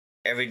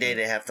 Every day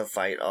they have to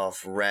fight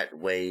off rat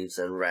waves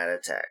and rat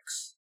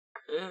attacks.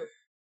 Mm.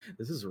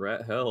 This is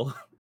rat hell.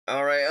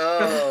 All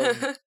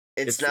right.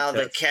 It's now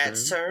the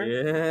cat's turn.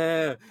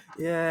 Yeah,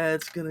 yeah,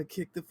 it's gonna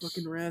kick the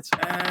fucking rat's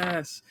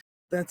ass.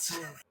 That's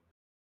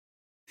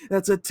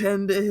a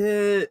 10 to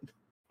hit.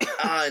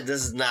 It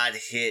does not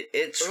hit.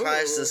 It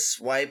tries to Ooh.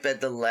 swipe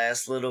at the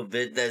last little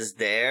bit that's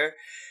there,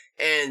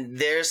 and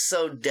they're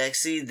so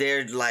dexy.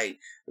 They're like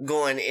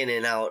going in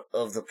and out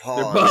of the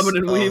paws. They're bobbing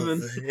and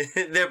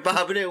weaving. They're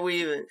bobbing and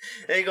weaving.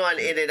 They're going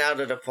in and out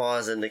of the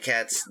paws, and the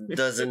cat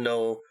doesn't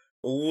know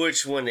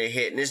which one to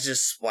hit, and it's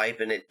just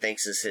swiping. It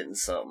thinks it's hitting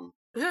something.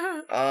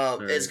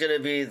 It's gonna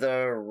be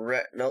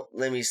the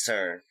Lemmy's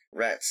turn.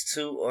 Rats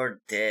 2 are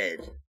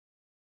dead.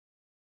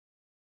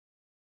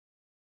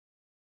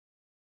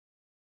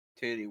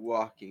 Titty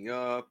walking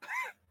up.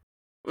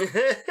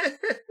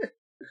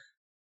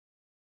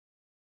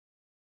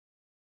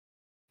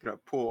 Gonna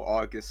pull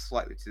August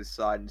slightly to the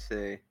side and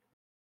say,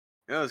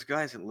 "No, this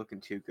guy isn't looking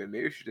too good.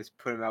 Maybe we should just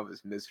put him out of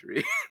his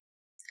misery."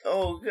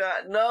 Oh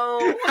God, no!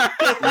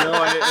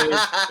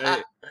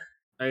 No,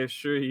 I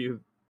assure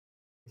you,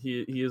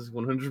 he is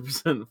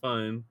 100%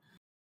 fine.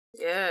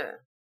 Yeah.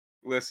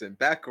 Listen,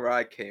 back where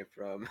I came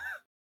from,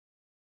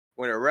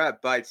 when a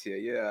rat bites you,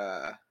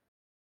 yeah.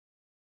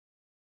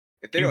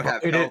 If they You don't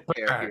have bite it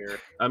healthcare back. here,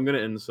 I'm gonna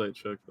insight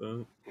check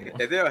that.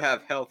 if they don't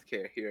have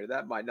healthcare here,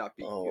 that might not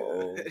be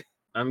Oh. good.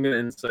 I'm gonna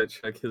insight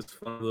check his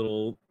fun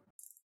little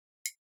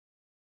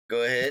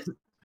Go ahead.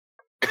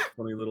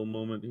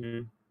 moment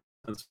here.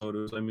 That's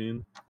photos, I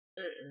mean.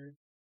 Mm-mm.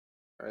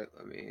 Alright,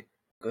 let me.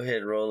 Go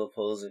ahead, roll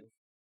opposing.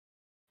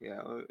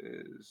 Yeah, what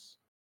is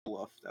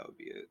bluff? That would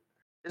be it.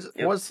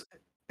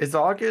 Is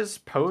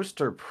August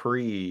post or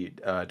pre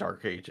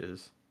Dark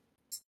Ages?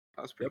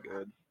 That was pretty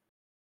good.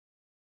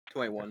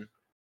 21.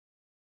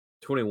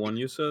 21,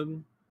 you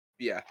said?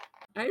 Yeah.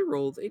 I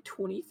rolled a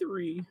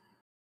 23.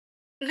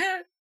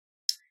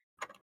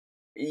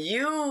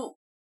 You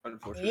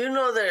Unfortunately.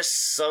 know there's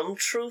some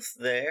truth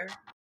there.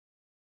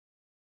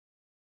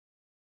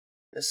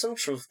 There's some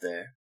truth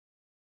there.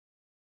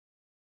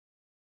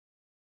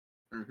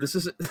 This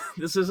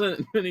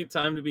isn't any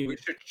time to be. We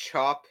should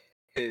chop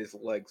his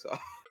legs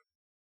off.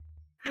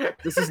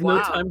 This is Wow.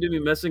 no time to be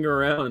messing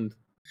around.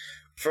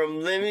 From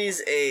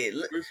Lemmy's aid,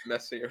 Who's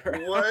messing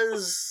around?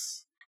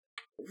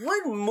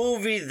 what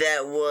movie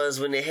that was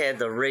when they had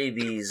the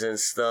rabies and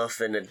stuff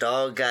and the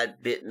dog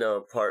got bit in the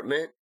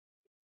apartment?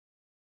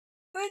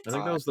 What? I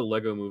think that was the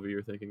Lego movie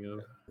you're thinking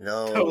of.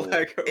 No, The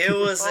Lego it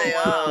was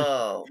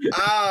Oh,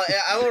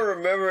 I will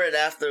remember it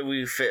after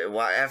we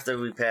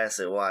pass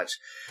it. Watch.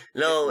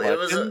 No, it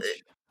was Legend?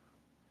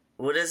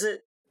 what is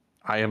it?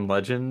 I Am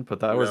Legend, but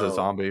that was a No.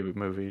 zombie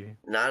movie.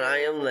 Not I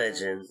Am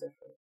Legend.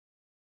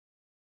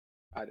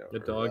 I don't The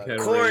remember dog that. had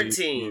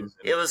Quarantine. rabies.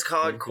 It was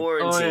called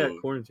Quarantine. Oh yeah,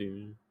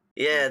 Quarantine.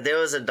 Yeah, there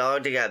was a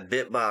dog that got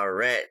bit by a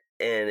rat,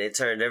 and it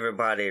turned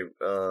everybody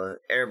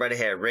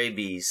had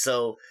rabies.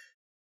 So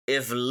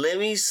if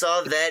Lemmy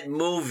saw that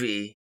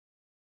movie,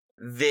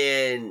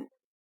 then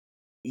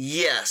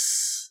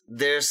yes,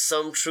 there's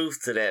some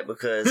truth to that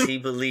because he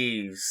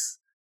believes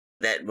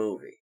that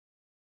movie.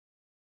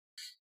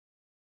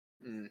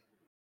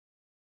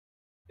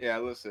 Yeah,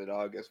 listen,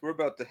 August. We're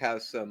about to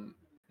have some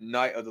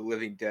Night of the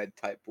Living Dead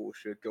type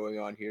bullshit going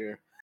on here.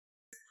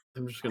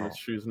 I'm just gonna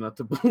choose not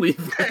to believe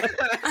that.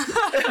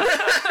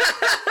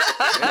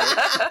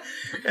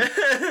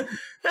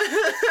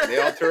 They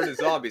all turn to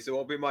zombies. It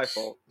won't be my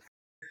fault.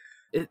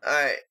 All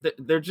right.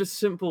 They're just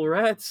simple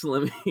rats,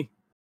 Lemmy.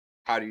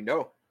 How do you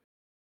know?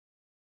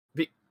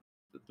 I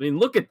mean,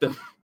 look at them.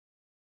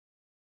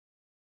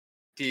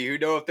 Do you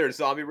know if they're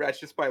zombie rats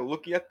just by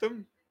looking at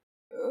them?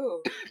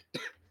 Ooh.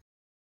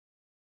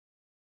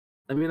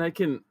 I mean, I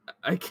can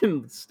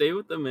stay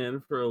with the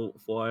man for a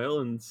while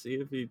and see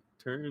if he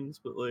turns,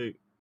 but like,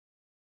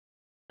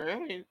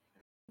 Alright.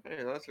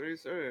 Hey, that's what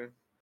he's saying.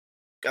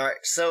 All right.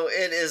 So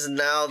it is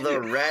now the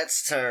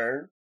rat's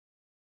turn,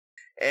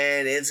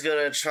 and it's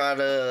gonna try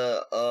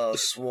to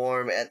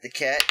swarm at the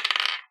cat.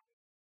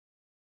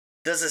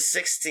 Does a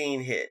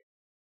 16 hit?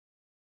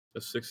 a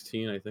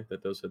 16, I think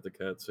that does hit the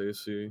cat. So you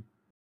see,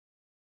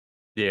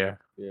 Yeah.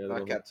 yeah, That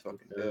that'll hit cat's the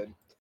fucking cat. dead.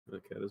 The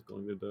cat is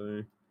going to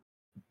die.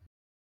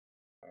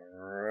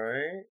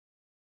 Alright.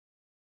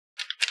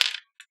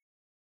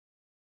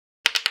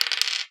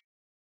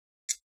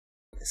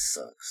 It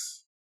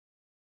sucks.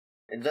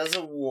 It does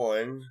a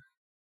 1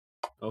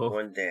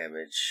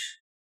 damage.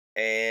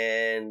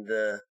 And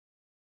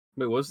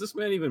Wait, was this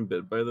man even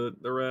bit by the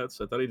rats?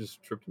 I thought he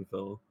just tripped and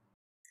fell.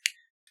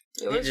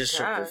 It he was just a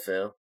tripped cat. and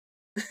fell.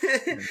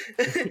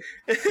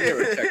 They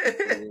were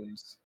technical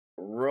wounds.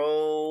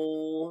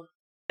 Roll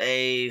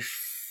a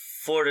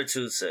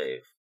fortitude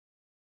save.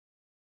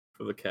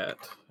 For the cat.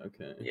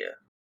 Okay.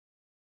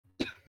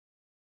 Yeah.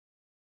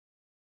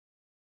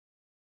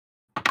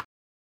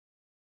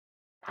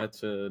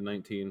 That's a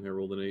 19. I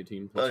rolled an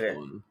 18 plus Okay.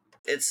 1.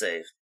 It's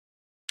saved.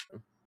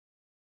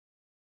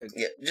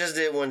 Yeah, just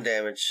did 1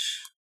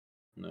 damage.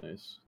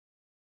 Nice.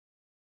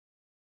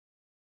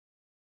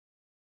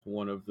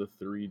 one of the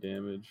 3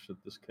 damage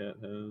that this cat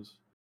has.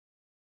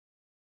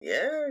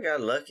 Yeah, I got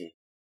lucky.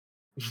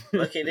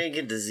 Lucky I didn't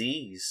get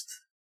diseased.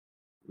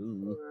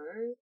 Ooh.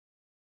 Alright.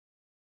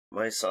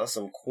 Might saw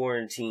some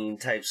quarantine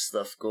type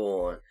stuff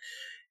go on.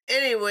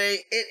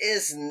 Anyway, it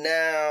is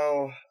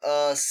now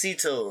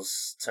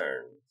Cito's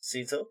turn.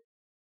 Cito?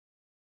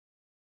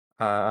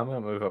 I'm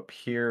gonna move up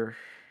here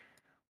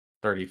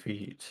 30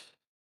 feet,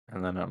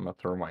 and then I'm gonna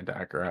throw my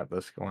dagger at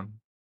this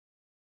one.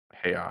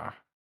 Hey, and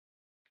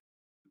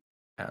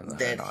That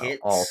then I'll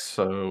hits.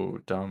 also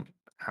dump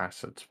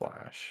acid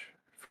splash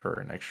for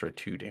an extra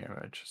 2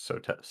 damage, so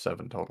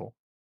 7 total.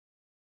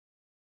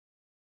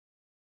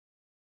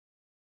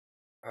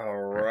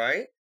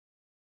 Alright.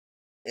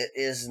 It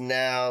is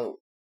now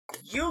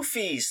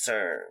Yuffie's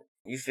turn.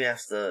 Yuffie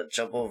has to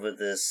jump over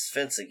this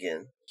fence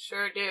again.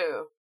 Sure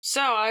do.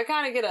 So I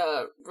kind of get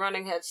a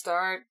running head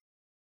start,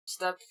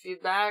 step a few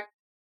back,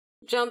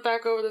 jump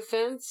back over the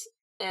fence,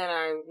 and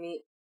I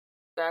meet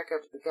back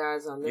up with the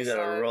guys on You this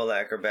gotta side. roll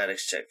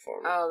acrobatics check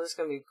for me. Oh, this is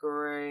gonna be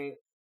great.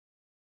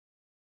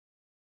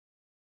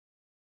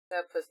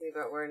 That puts me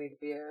about where I need to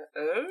be at.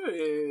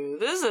 Oh,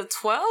 this is a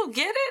 12.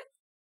 Get it?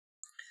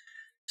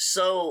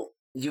 So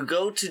you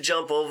go to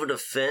jump over the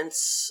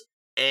fence,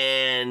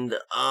 and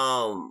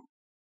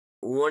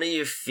one of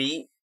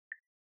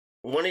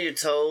your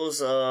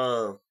toes,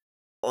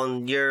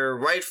 on your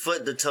right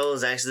foot, the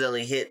toes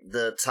accidentally hit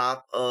the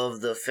top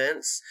of the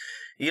fence.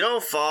 You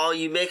don't fall,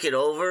 you make it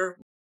over.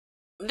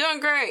 I'm doing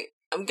great.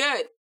 I'm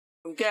good.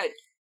 I'm good.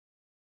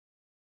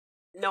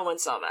 No one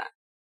saw that.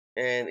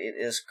 And it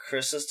is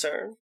Chris's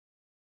turn.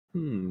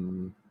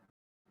 Hmm.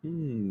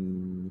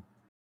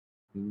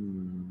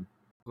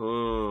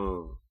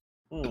 Oh.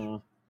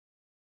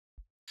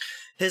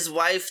 His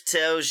wife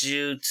tells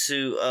you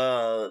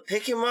to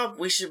pick him up.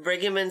 We should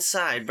bring him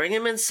inside. Bring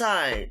him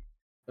inside.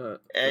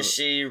 As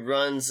she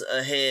runs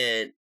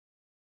ahead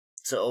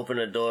to open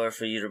a door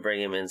for you to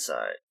bring him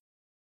inside.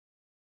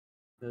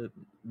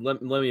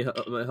 Let me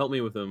help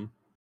me with him,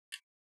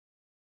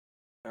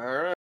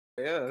 Alright,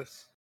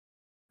 yes.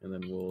 and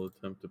then we'll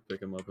attempt to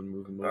pick him up and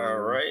move him over. All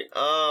right.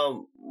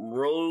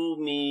 Roll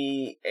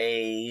me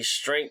a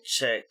strength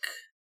check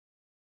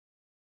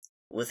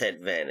with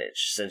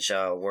advantage since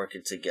y'all are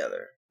working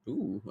together.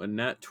 Ooh, a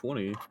nat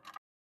 20.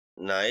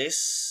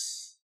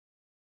 Nice.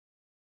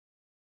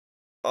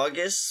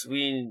 August,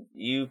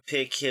 you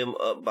pick him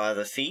up by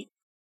the feet.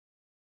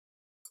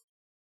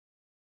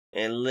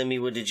 And Lemmy,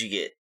 what did you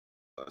get?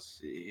 Let's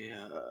see.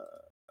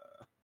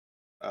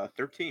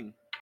 13.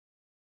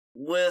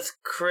 With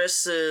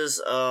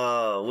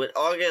with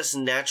August's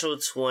natural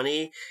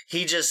 20,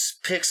 he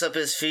just picks up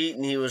his feet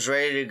and he was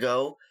ready to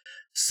go.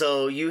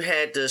 So you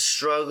had to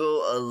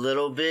struggle a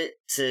little bit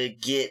to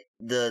get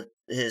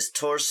his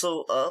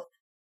torso up.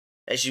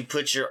 As you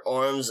put your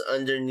arms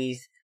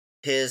underneath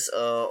his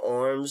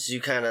arms,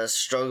 you kind of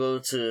struggle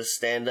to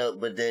stand up,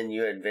 but then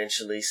you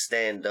eventually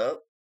stand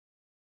up.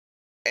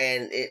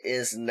 And it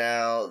is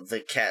now the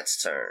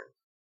cat's turn.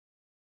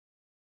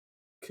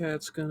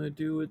 Cat's gonna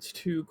do its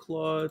 2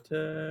 claw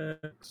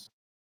attacks.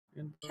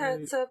 And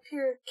Cat's up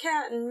here,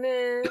 catting,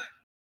 man.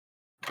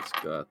 It's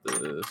got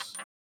this.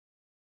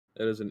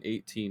 That is an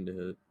 18 to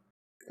hit.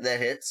 That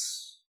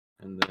hits.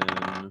 And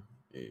then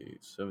a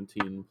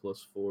 17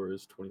 plus 4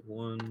 is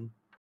 21.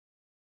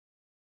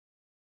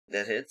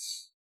 That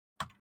hits.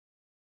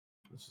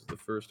 This is the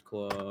first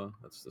claw.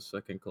 That's the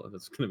second claw.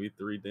 That's gonna be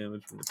 3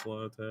 damage from the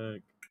claw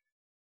attack.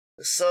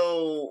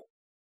 So,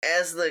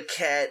 as the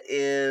cat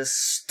is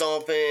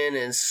stomping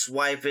and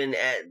swiping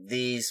at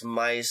these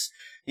mice,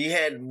 you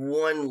had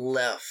one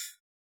left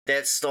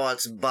that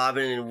starts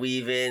bobbing and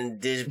weaving,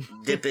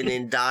 dipping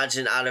and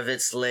dodging out of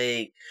its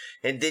leg.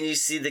 And then you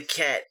see the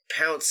cat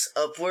pounce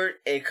upward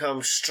and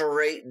come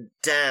straight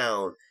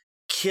down,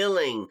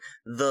 killing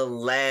the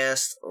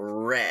last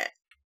rat.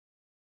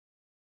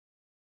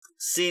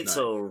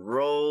 Cito,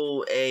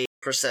 roll a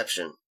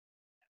perception.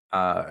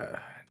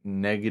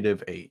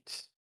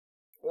 -8.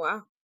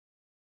 Wow.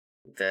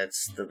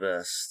 That's the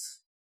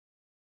best.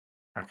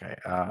 Okay.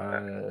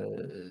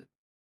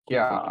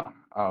 Yeah.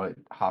 Oh, it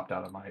hopped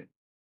out of my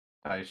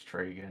dice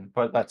tray again,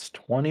 but that's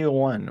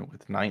 21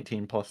 with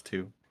 19 plus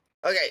 2.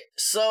 Okay,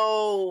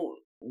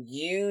 so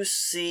you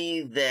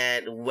see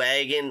that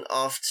wagon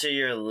off to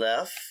your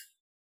left.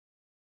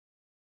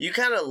 You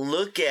kind of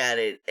look at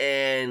it,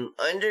 and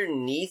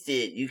underneath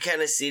it, you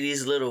kind of see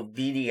these little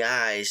beady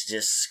eyes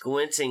just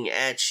squinting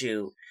at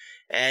you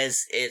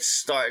as it's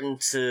starting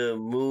to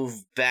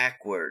move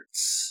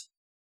backwards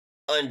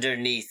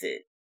underneath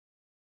it.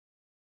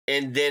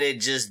 And then it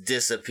just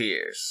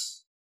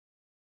disappears.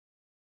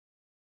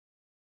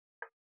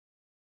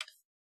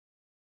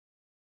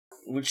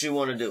 What you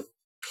want to do?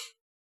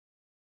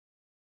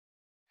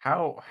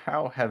 How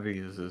heavy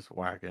is this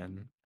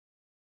wagon?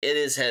 It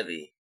is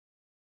heavy.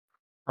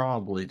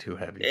 Probably too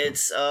heavy.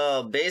 It's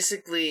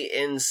basically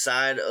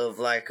inside of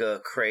like a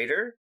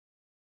crater.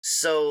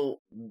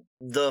 So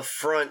the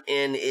front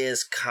end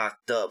is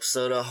cocked up.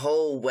 So the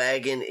whole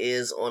wagon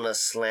is on a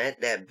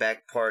slant. That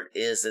back part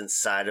is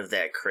inside of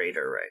that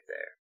crater right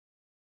there.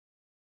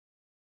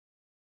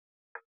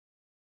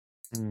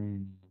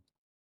 Hmm.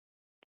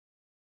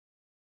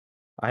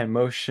 I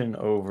motion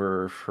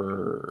over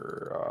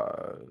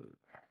for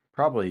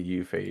probably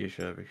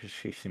Euphrasia because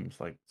she seems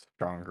like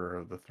stronger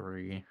of the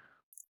three.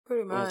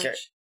 Pretty much. Okay.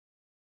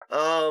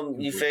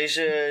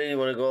 Euphrasia, you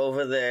want to go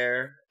over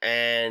there,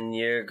 and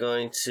you're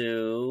going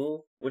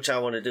to... Which I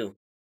want to do?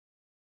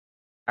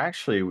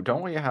 Actually,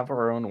 don't we have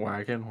our own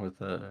wagon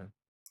with a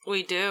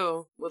We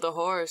do, with a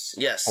horse.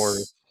 Yes.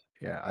 horse?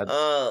 Yeah.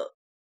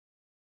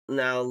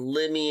 Now,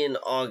 Lemmy and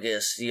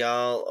August,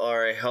 y'all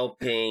are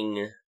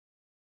helping...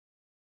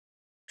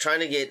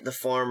 Trying to get the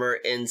farmer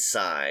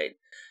inside.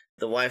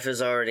 The wife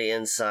is already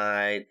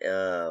inside.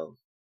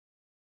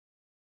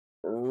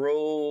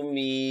 Roll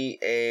me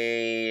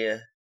a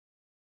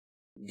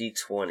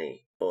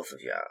d20, both of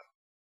y'all.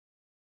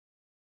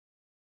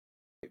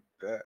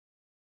 Bet.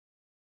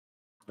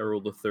 I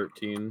rolled a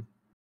 13.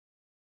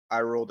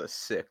 I rolled a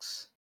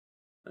 6.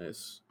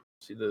 Nice.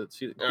 Good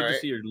to right.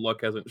 see your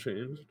luck hasn't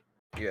changed.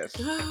 Yes.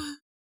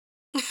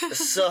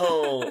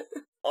 So,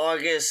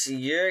 August,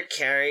 you're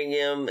carrying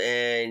him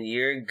and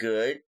you're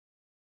good.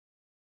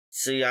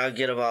 So y'all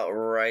get about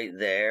right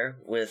there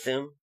with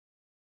him.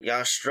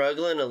 Y'all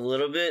struggling a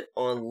little bit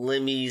on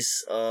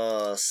Lemmy's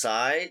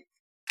side.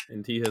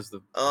 And he has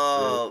the...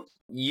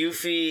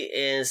 Yuffie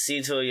and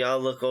Sito, y'all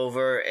look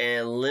over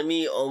and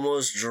Lemmy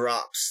almost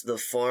drops the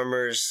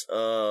farmer's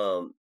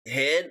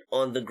head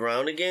on the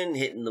ground again,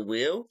 hitting the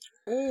wheel.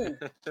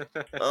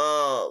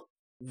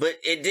 But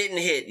it didn't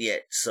hit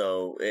yet,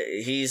 so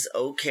he's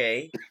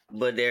okay,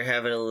 but they're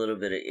having a little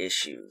bit of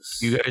issues.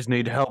 You guys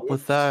need help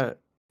with that?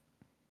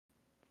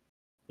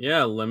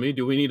 Yeah, Lemmy,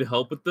 do we need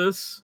help with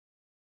this?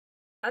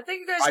 I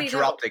think you guys I need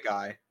dropped help. the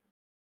guy.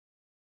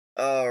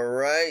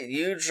 Alright,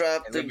 you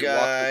drop And the then we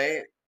walked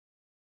guy,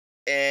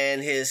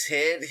 and his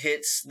head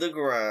hits the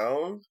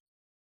ground.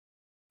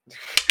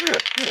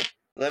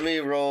 Let me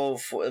roll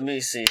for... Let me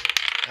see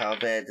how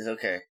bad this...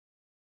 Okay.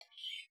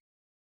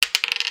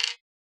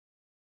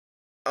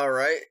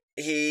 Alright,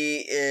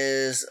 he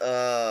is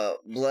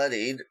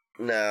bloodied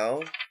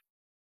now.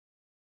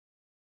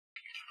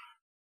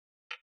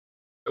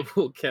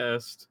 We'll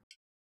cast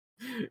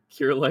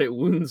Cure Light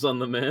Wounds on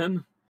the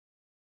man.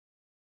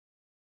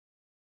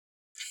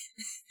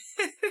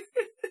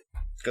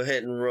 Go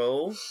ahead and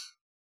roll.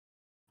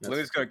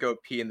 Lily's gonna go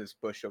pee in this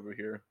bush over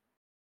here.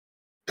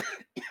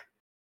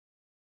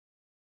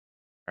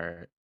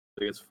 Alright. I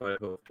think it's 5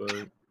 health,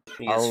 but...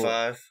 He gets I'll-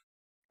 5.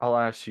 I'll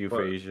ask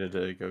Euphrasia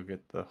to go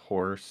get the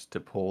horse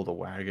to pull the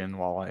wagon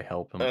while I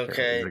help him carry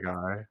Okay. the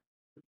guy.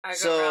 I go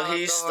So round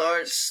he the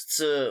starts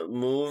to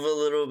move a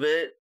little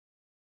bit,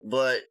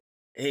 but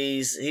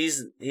he's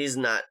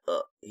not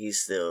up.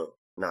 He's still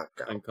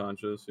knocked out.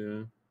 Unconscious,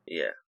 yeah.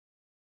 Yeah.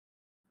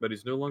 But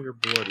he's no longer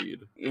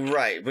bloodied.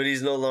 Right, but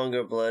he's no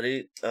longer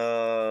bloodied.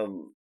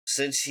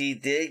 Since he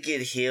did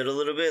get healed a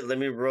little bit, let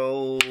me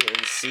roll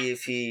and see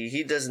if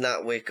he does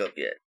not wake up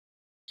yet.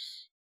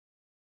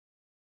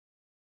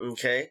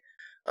 Okay.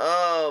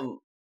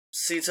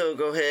 Sito,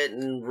 go ahead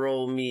and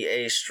roll me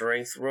a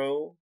strength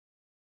roll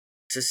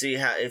to see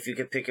if you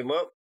can pick him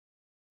up.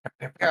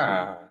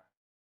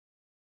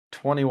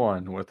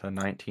 21 with a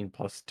 19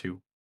 plus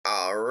 2.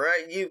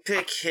 Alright, you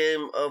pick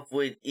him up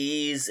with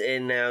ease,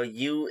 and now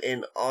you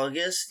and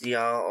August,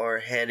 y'all are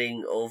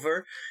heading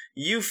over.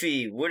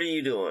 Yuffie, what are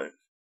you doing?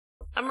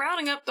 I'm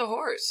rounding up the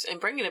horse and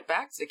bringing it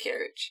back to the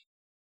carriage.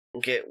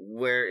 Okay,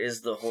 where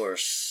is the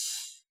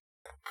horse?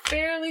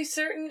 Fairly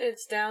certain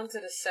it's down to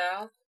the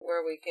south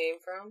where we came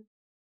from.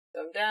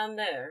 So I'm down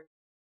there.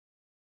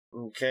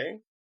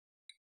 Okay.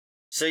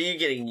 So you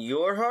getting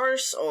your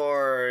horse,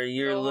 or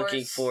you're The looking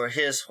horse. for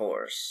his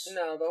horse?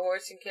 No, the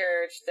horse and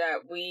carriage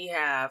that we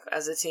have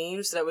as a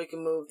team so that we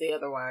can move the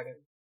other wagon.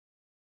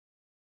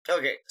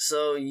 Okay,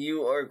 so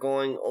you are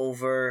going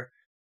over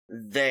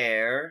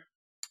there.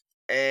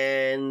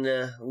 And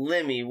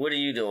Lemmy, what are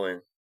you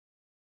doing?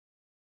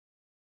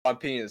 I'm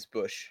peeing in this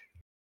bush.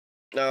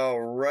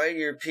 Alright,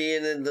 you're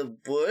peeing in the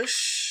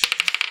bush.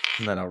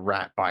 And then a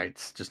rat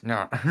bites. Just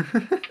no.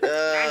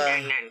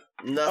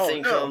 Nothing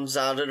Oh, no. comes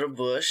out of the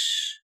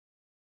bush.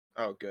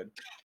 Oh, good.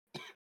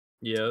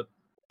 Yep.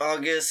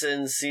 August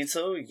and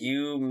Sito,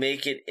 you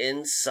make it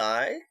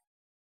inside.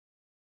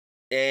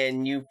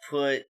 And you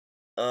put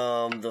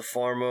the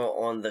farmer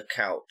on the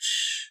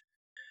couch.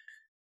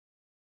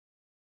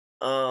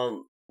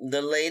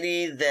 The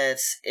lady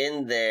that's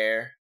in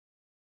there,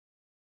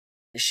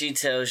 she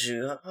tells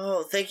you,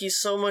 "Oh, thank you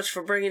so much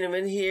for bringing him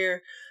in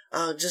here.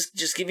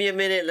 Just give me a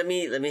minute. Let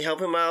me help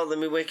him out. Let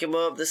me wake him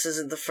up. This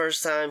isn't the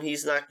first time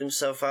he's knocked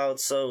himself out.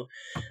 So,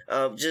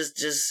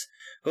 just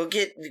go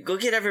get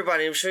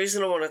everybody. I'm sure he's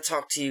gonna want to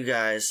talk to you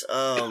guys.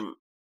 Don't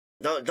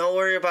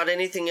worry about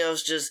anything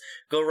else. Just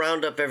go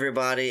round up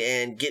everybody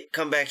and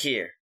come back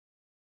here."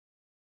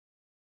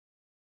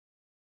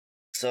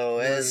 So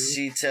as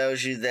she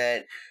tells you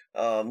that,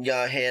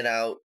 y'all head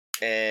out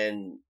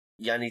and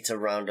y'all need to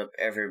round up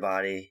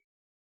everybody.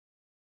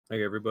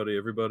 Like everybody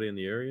in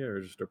the area, or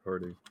just our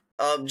party?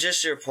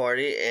 Just your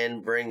party,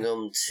 and bring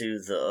them to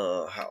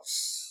the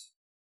house.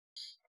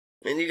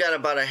 And you got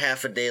about a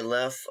half a day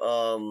left.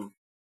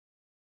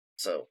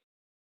 So.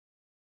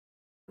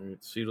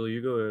 Alright, Seedle,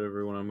 you go ahead,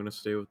 everyone. I'm gonna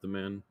stay with the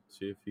man.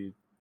 See if he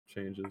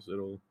changes.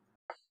 It'll.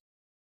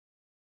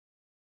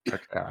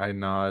 Okay, I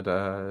nod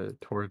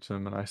towards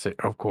him and I say,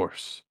 "Of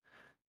course."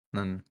 And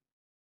then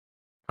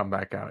come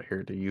back out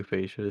here to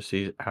Euphrasia to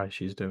see how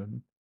she's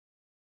doing.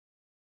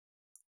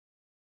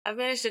 I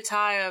managed to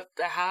tie up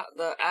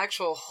the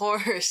actual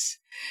horse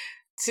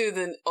to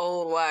the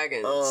old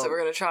wagon, so we're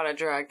gonna try to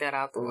drag that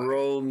out the way.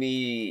 Roll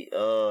me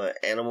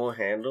animal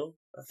handle,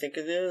 I think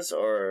it is,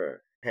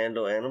 or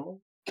handle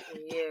animal.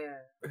 Yeah.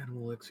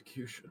 Animal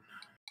execution.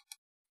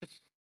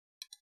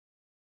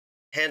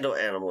 Handle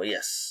animal,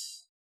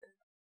 yes.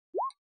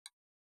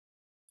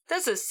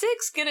 That's a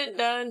 6. Get it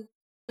done.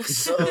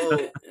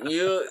 So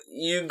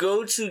you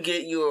go to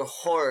get your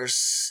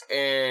horse,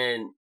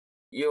 and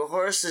your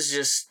horse is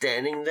just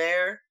standing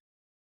there.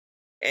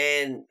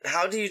 And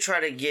how do you try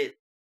to get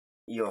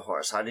your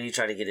horse? How do you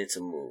try to get it to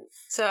move?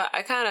 So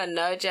I kind of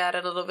nudge at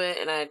it a little bit,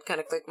 and I kind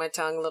of click my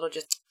tongue a little,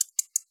 just.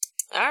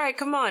 All right,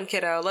 come on,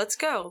 kiddo. Let's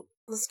go.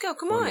 Let's go.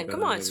 Come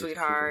on,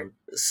 sweetheart.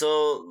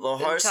 So the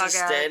horse tug is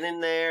at it.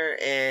 standing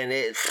there, and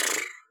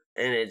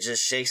it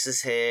just shakes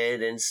its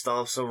head and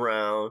stomps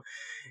around.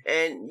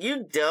 And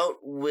you dealt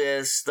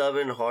with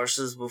stubborn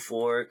horses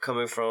before,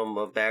 coming from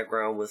a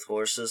background with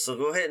horses. So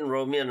go ahead and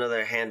roll me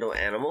another handle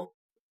animal.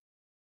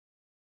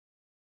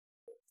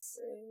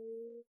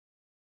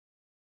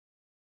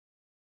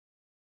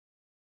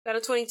 Got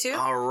a 22?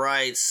 All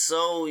right,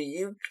 so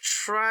you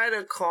try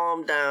to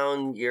calm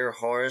down your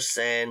horse,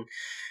 and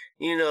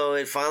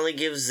it finally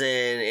gives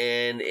in,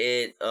 and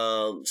it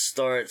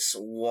starts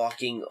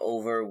walking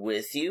over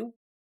with you.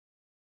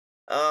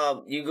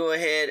 You go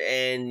ahead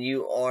and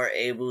you are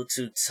able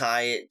to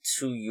tie it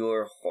to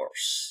your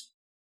horse.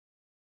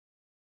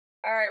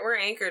 All right, we're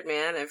anchored,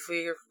 man. If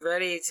we're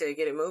ready to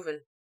get it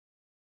moving.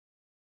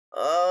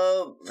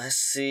 Let's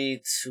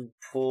see, to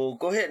pull.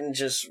 Go ahead and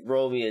just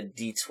roll me a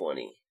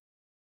d20.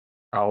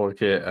 I'll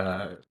get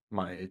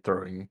my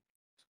throwing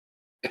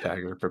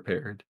dagger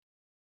prepared.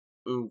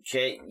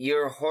 Okay,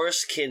 your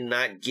horse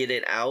cannot get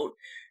it out.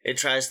 It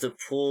tries to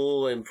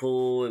pull and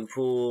pull and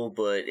pull,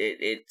 but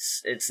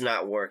it's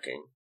not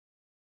working.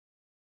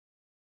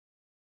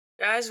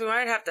 Guys, we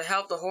might have to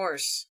help the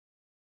horse.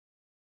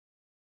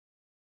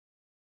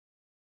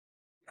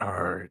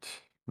 All right.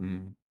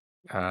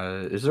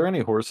 Is there any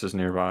horses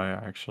nearby,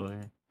 actually?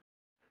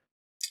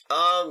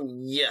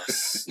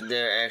 Yes,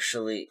 there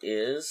actually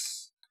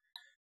is.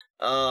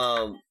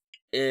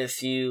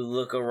 If you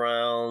look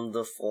around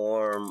the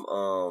farm,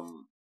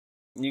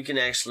 you can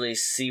actually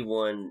see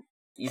one.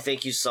 You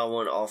think you saw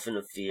one off in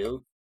the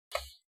field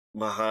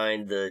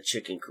behind the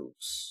chicken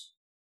coops.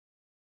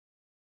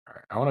 All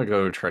right, I want to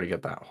go try to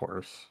get that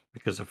horse,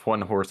 because if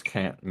one horse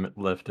can't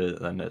lift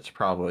it, then it's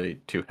probably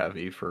too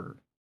heavy for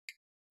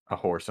a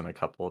horse and a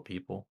couple of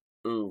people.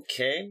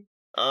 Okay.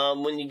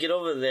 When you get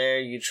over there,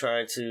 you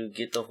try to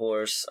get the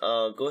horse.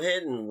 Go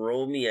ahead and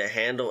roll me a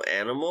handle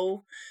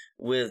animal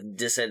with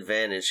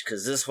disadvantage,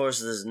 because this horse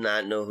does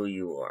not know who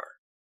you are.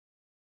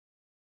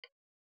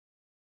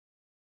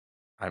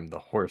 I'm the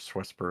horse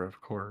whisperer, of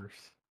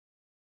course.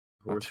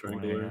 Horse That's who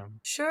I wrangler. am.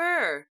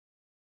 Sure.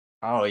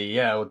 Oh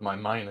yeah, with my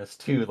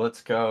 -2,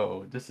 let's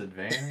go.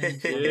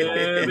 Disadvantage.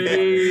 Yeah,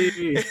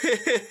 baby.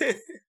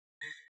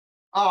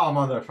 Oh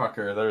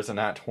motherfucker, there's a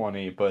nat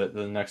 20, but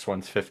the next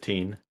one's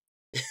 15.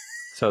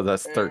 So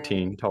that's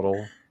 13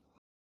 total.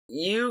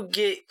 You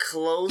get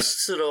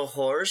close to the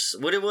horse.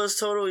 What it was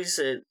total? You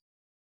said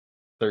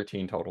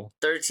 13 total.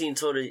 13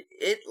 total.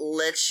 It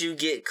lets you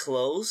get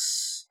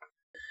close.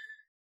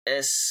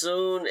 As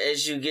soon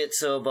as you get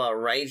to about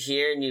right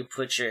here and you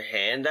put your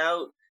hand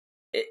out,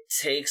 it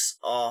takes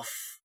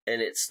off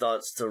and it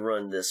starts to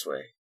run this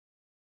way.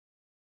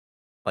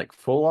 Like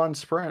full on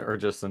sprint, or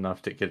just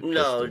enough to get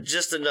No, distance?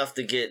 just enough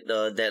to get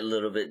that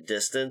little bit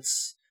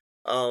distance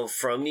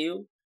from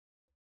you.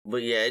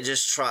 But yeah, it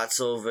just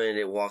trots over and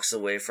it walks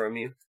away from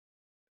you.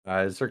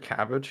 Is there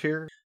cabbage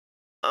here?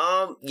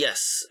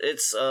 Yes,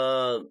 it's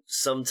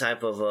some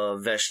type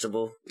of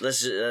vegetable.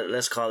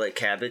 Let's call it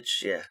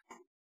cabbage. Yeah.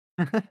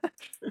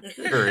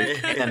 Sure,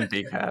 it can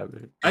be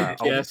cabbage. I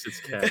guess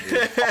it's cabbage.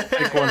 I'll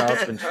pick one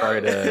up and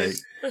try to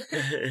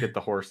get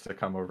the horse to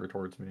come over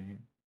towards me.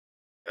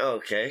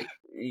 Okay.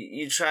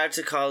 You tried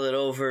to call it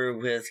over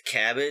with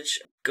cabbage.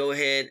 Go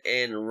ahead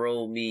and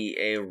roll me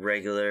a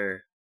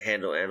regular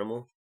handle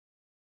animal.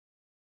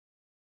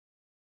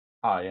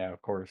 Ah, yeah,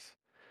 of course.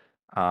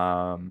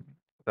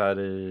 That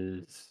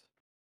is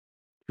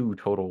 2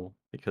 total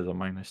because of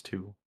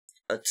 -2.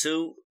 A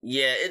 2?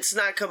 Yeah, it's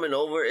not coming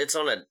over. It's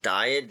on a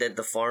diet that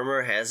the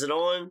farmer has it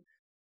on.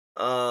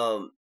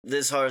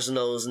 This horse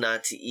knows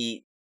not to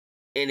eat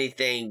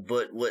anything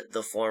but what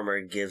the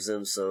farmer gives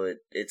him, so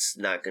it's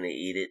not gonna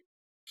eat it.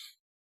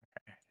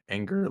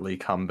 Angrily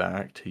come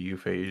back to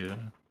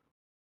Euphrasia.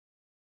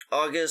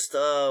 August,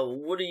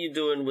 what are you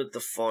doing with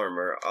the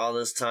farmer? All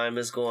this time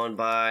has gone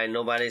by,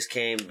 nobody's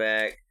came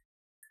back.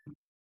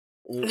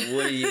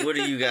 What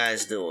are you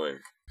guys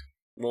doing?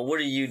 Well, what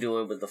are you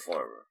doing with the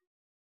farmer?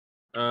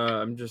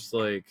 I'm just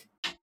like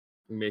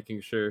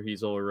making sure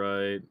he's all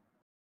right,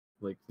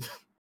 like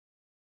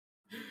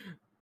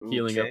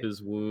healing up Okay.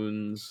 his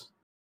wounds,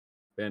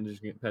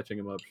 bandaging, patching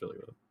him up, shit like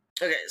that.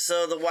 Okay,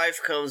 so the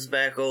wife comes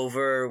back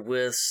over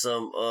with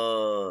some,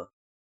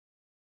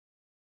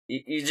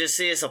 you just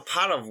see it's a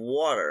pot of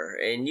water,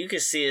 and you can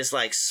see it's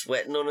like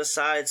sweating on the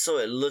side, so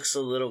it looks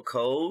a little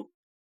cold.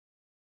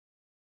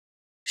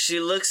 She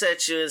looks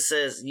at you and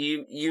says,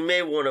 you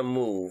may want to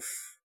move.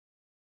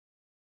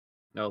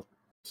 I'll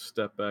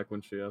step back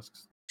when she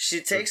asks. She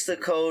takes the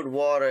cold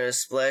water and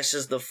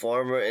splashes the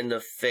farmer in the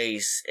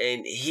face,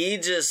 and he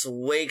just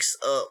wakes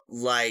up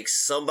like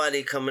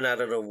somebody coming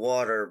out of the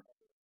water,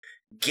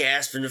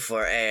 gasping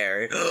for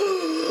air.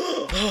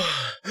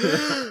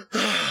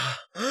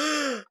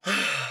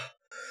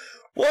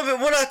 Woman,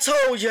 what I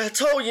told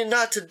you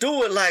not to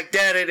do it like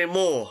that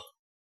anymore.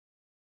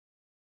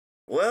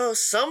 Well,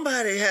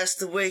 somebody has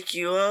to wake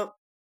you up.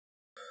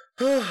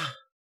 Who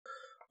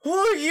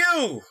are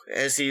you?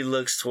 As he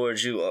looks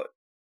towards you,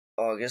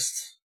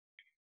 August.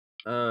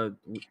 My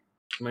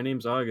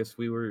name's August.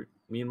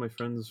 Me and my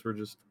friends were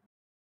just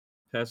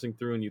passing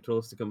through, and you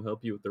told us to come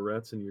help you with the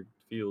rats in your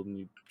field, and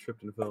you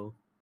tripped and fell.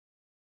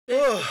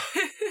 Oh,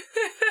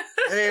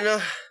 I didn't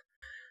know.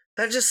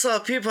 I just saw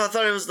people. I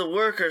thought it was the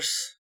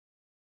workers.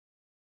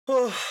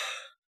 Oh,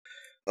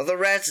 are the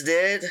rats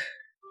dead?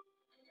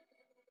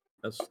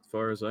 As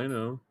far as I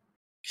know.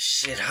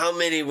 Shit, how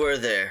many were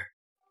there?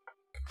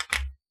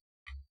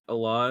 A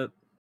lot.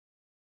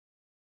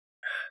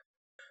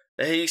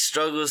 He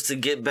struggles to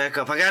get back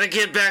up. I gotta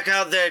get back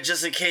out there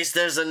just in case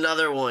there's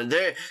another one.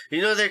 They're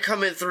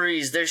coming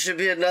threes. There should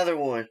be another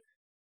one.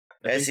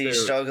 As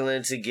he's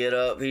struggling to get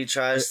up, he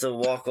tries to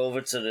walk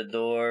over to the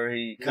door.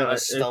 He kind of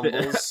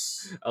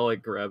stumbles. I'll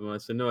like grab him. I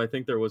said, "No, I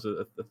think there was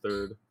a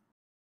third."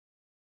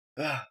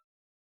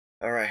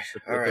 All right.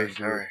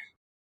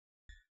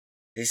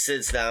 He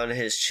sits down in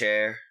his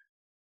chair,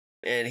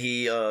 and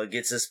he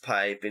gets his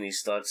pipe and he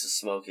starts to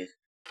smoke it.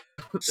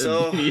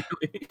 So,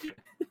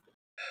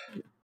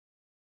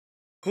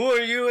 who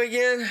are you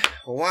again?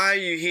 Why are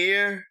you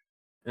here?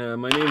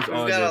 My name's August.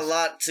 We've got a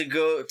lot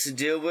to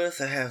deal with.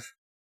 I have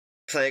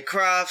plant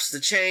crops. The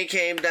chain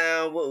came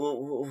down.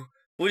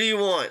 What do you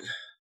want?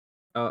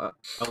 I'll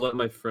let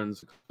my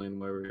friends explain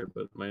why we're here,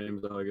 but my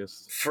name's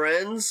August.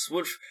 Friends?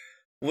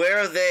 Where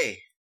are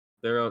they?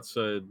 They're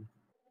outside,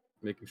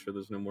 making sure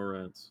there's no more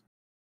rats.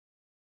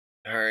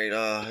 All right.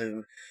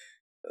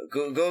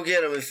 Go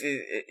get them.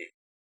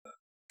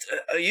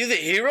 Are you the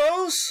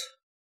heroes?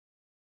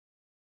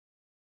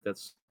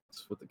 That's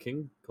what the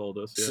king called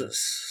us. Yeah.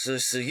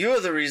 So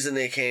you're the reason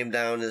they came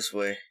down this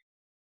way.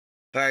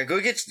 All right, go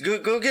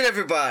get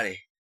everybody,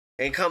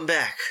 and come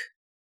back.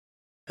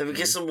 Let me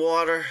get some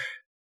water,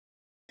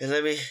 and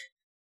let me.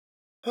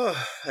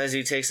 Oh, as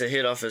he takes a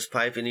hit off his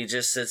pipe, and he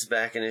just sits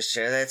back in his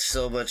chair. That's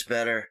so much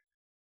better.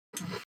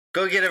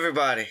 Go get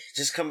everybody.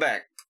 Just come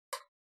back.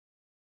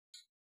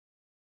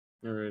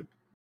 All right,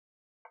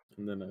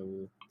 and then I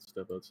will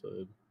step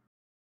outside.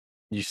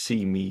 You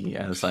see me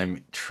as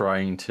I'm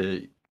trying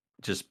to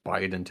just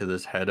bite into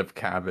this head of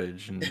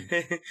cabbage and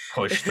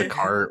push the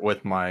cart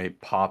with my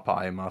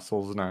Popeye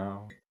muscles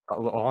now.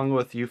 Along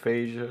with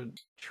Euphrasia,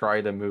 try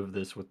to move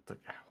this with the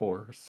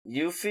horse.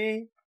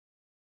 Yuffie,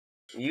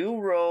 you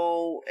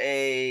roll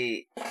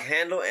a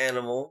handle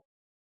animal.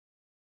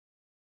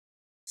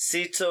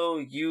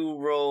 Sito, you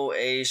roll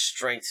a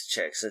strength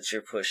check since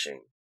you're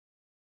pushing.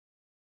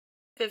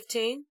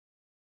 15.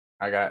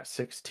 I got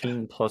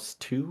 16 plus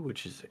 2,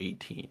 which is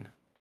 18.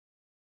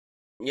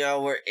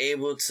 Y'all were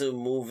able to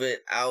move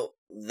it out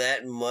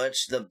that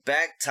much. The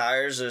back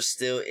tires are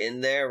still in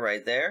there,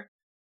 right there.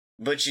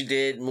 But you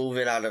did move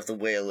it out of the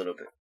way a little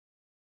bit.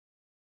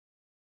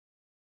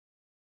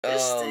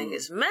 This thing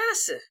is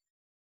massive.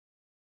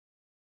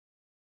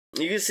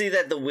 You can see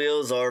that the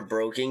wheels are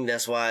broken.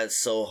 That's why it's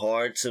so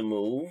hard to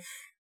move.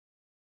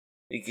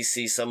 You can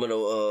see some of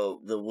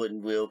the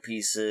wooden wheel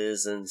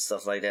pieces and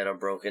stuff like that are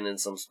broken in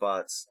some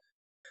spots.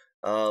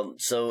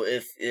 So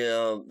if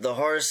the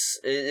horse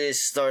it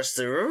starts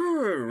to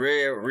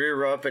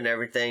rear up and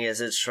everything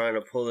as it's trying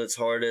to pull its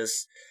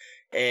hardest,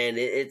 and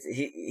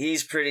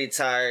he's pretty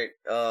tired.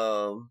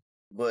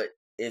 But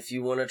if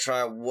you want to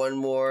try one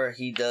more,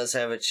 he does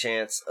have a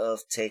chance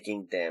of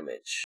taking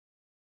damage.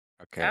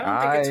 Okay, I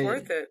don't think it's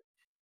worth it.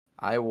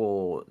 I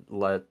will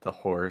let the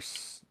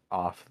horse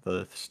off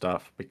the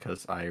stuff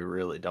because I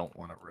really don't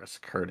want to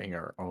risk hurting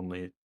our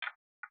only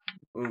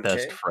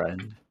best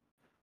friend.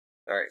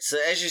 Alright, so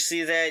as you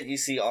see that, you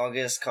see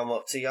August come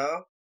up to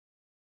y'all.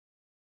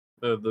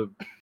 The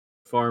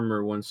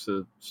farmer wants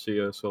to see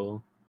us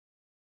all.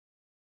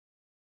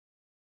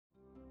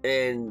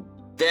 And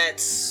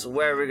that's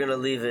where we're gonna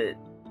leave it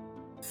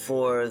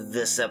for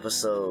this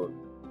episode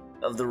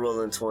of the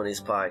Rolling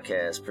 20s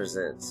Podcast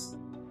presents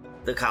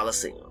the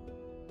Colosseum.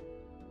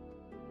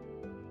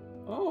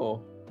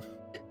 Oh.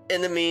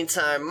 In the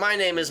meantime, my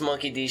name is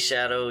Monkey D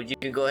Shadow. You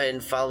can go ahead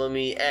and follow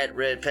me at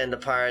Red Panda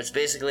Pirates,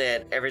 basically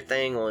at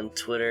everything on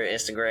Twitter,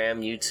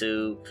 Instagram,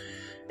 YouTube,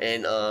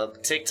 and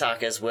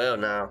TikTok as well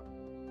now.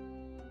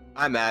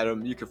 I'm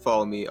Adam. You can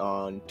follow me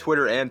on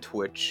Twitter and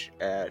Twitch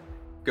at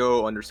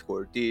go_d_Adam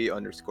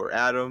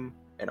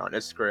and on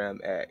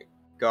Instagram at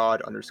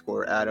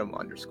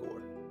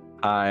god_Adam_.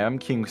 Hi, I'm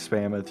King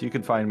Spammoth. You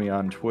can find me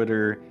on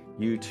Twitter,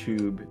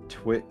 YouTube,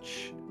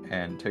 Twitch,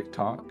 and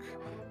TikTok.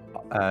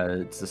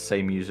 It's the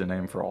same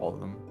username for all of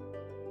them.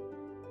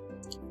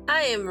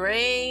 I am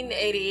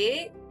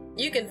Rain88.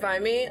 You can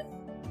find me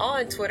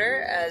on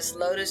Twitter as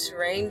Lotus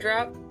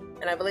Raindrop,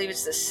 and I believe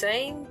it's the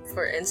same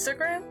for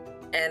Instagram.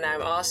 And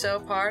I'm also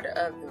part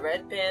of the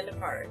Red Panda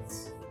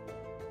Parts.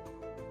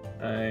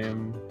 I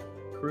am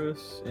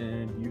Chris,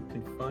 and you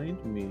can find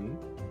me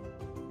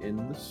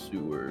in the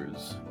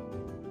sewers.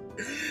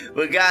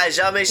 But guys,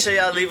 y'all make sure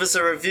y'all leave us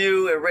a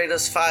review and rate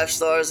us 5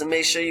 stars, and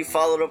make sure you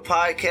follow the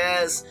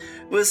podcast.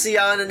 We'll see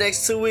y'all in the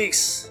next 2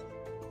 weeks.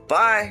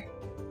 Bye.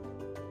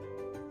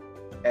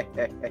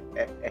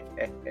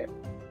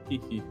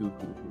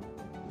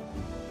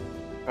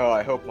 Oh,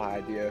 I hope my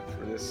idea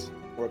for this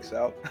works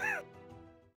out.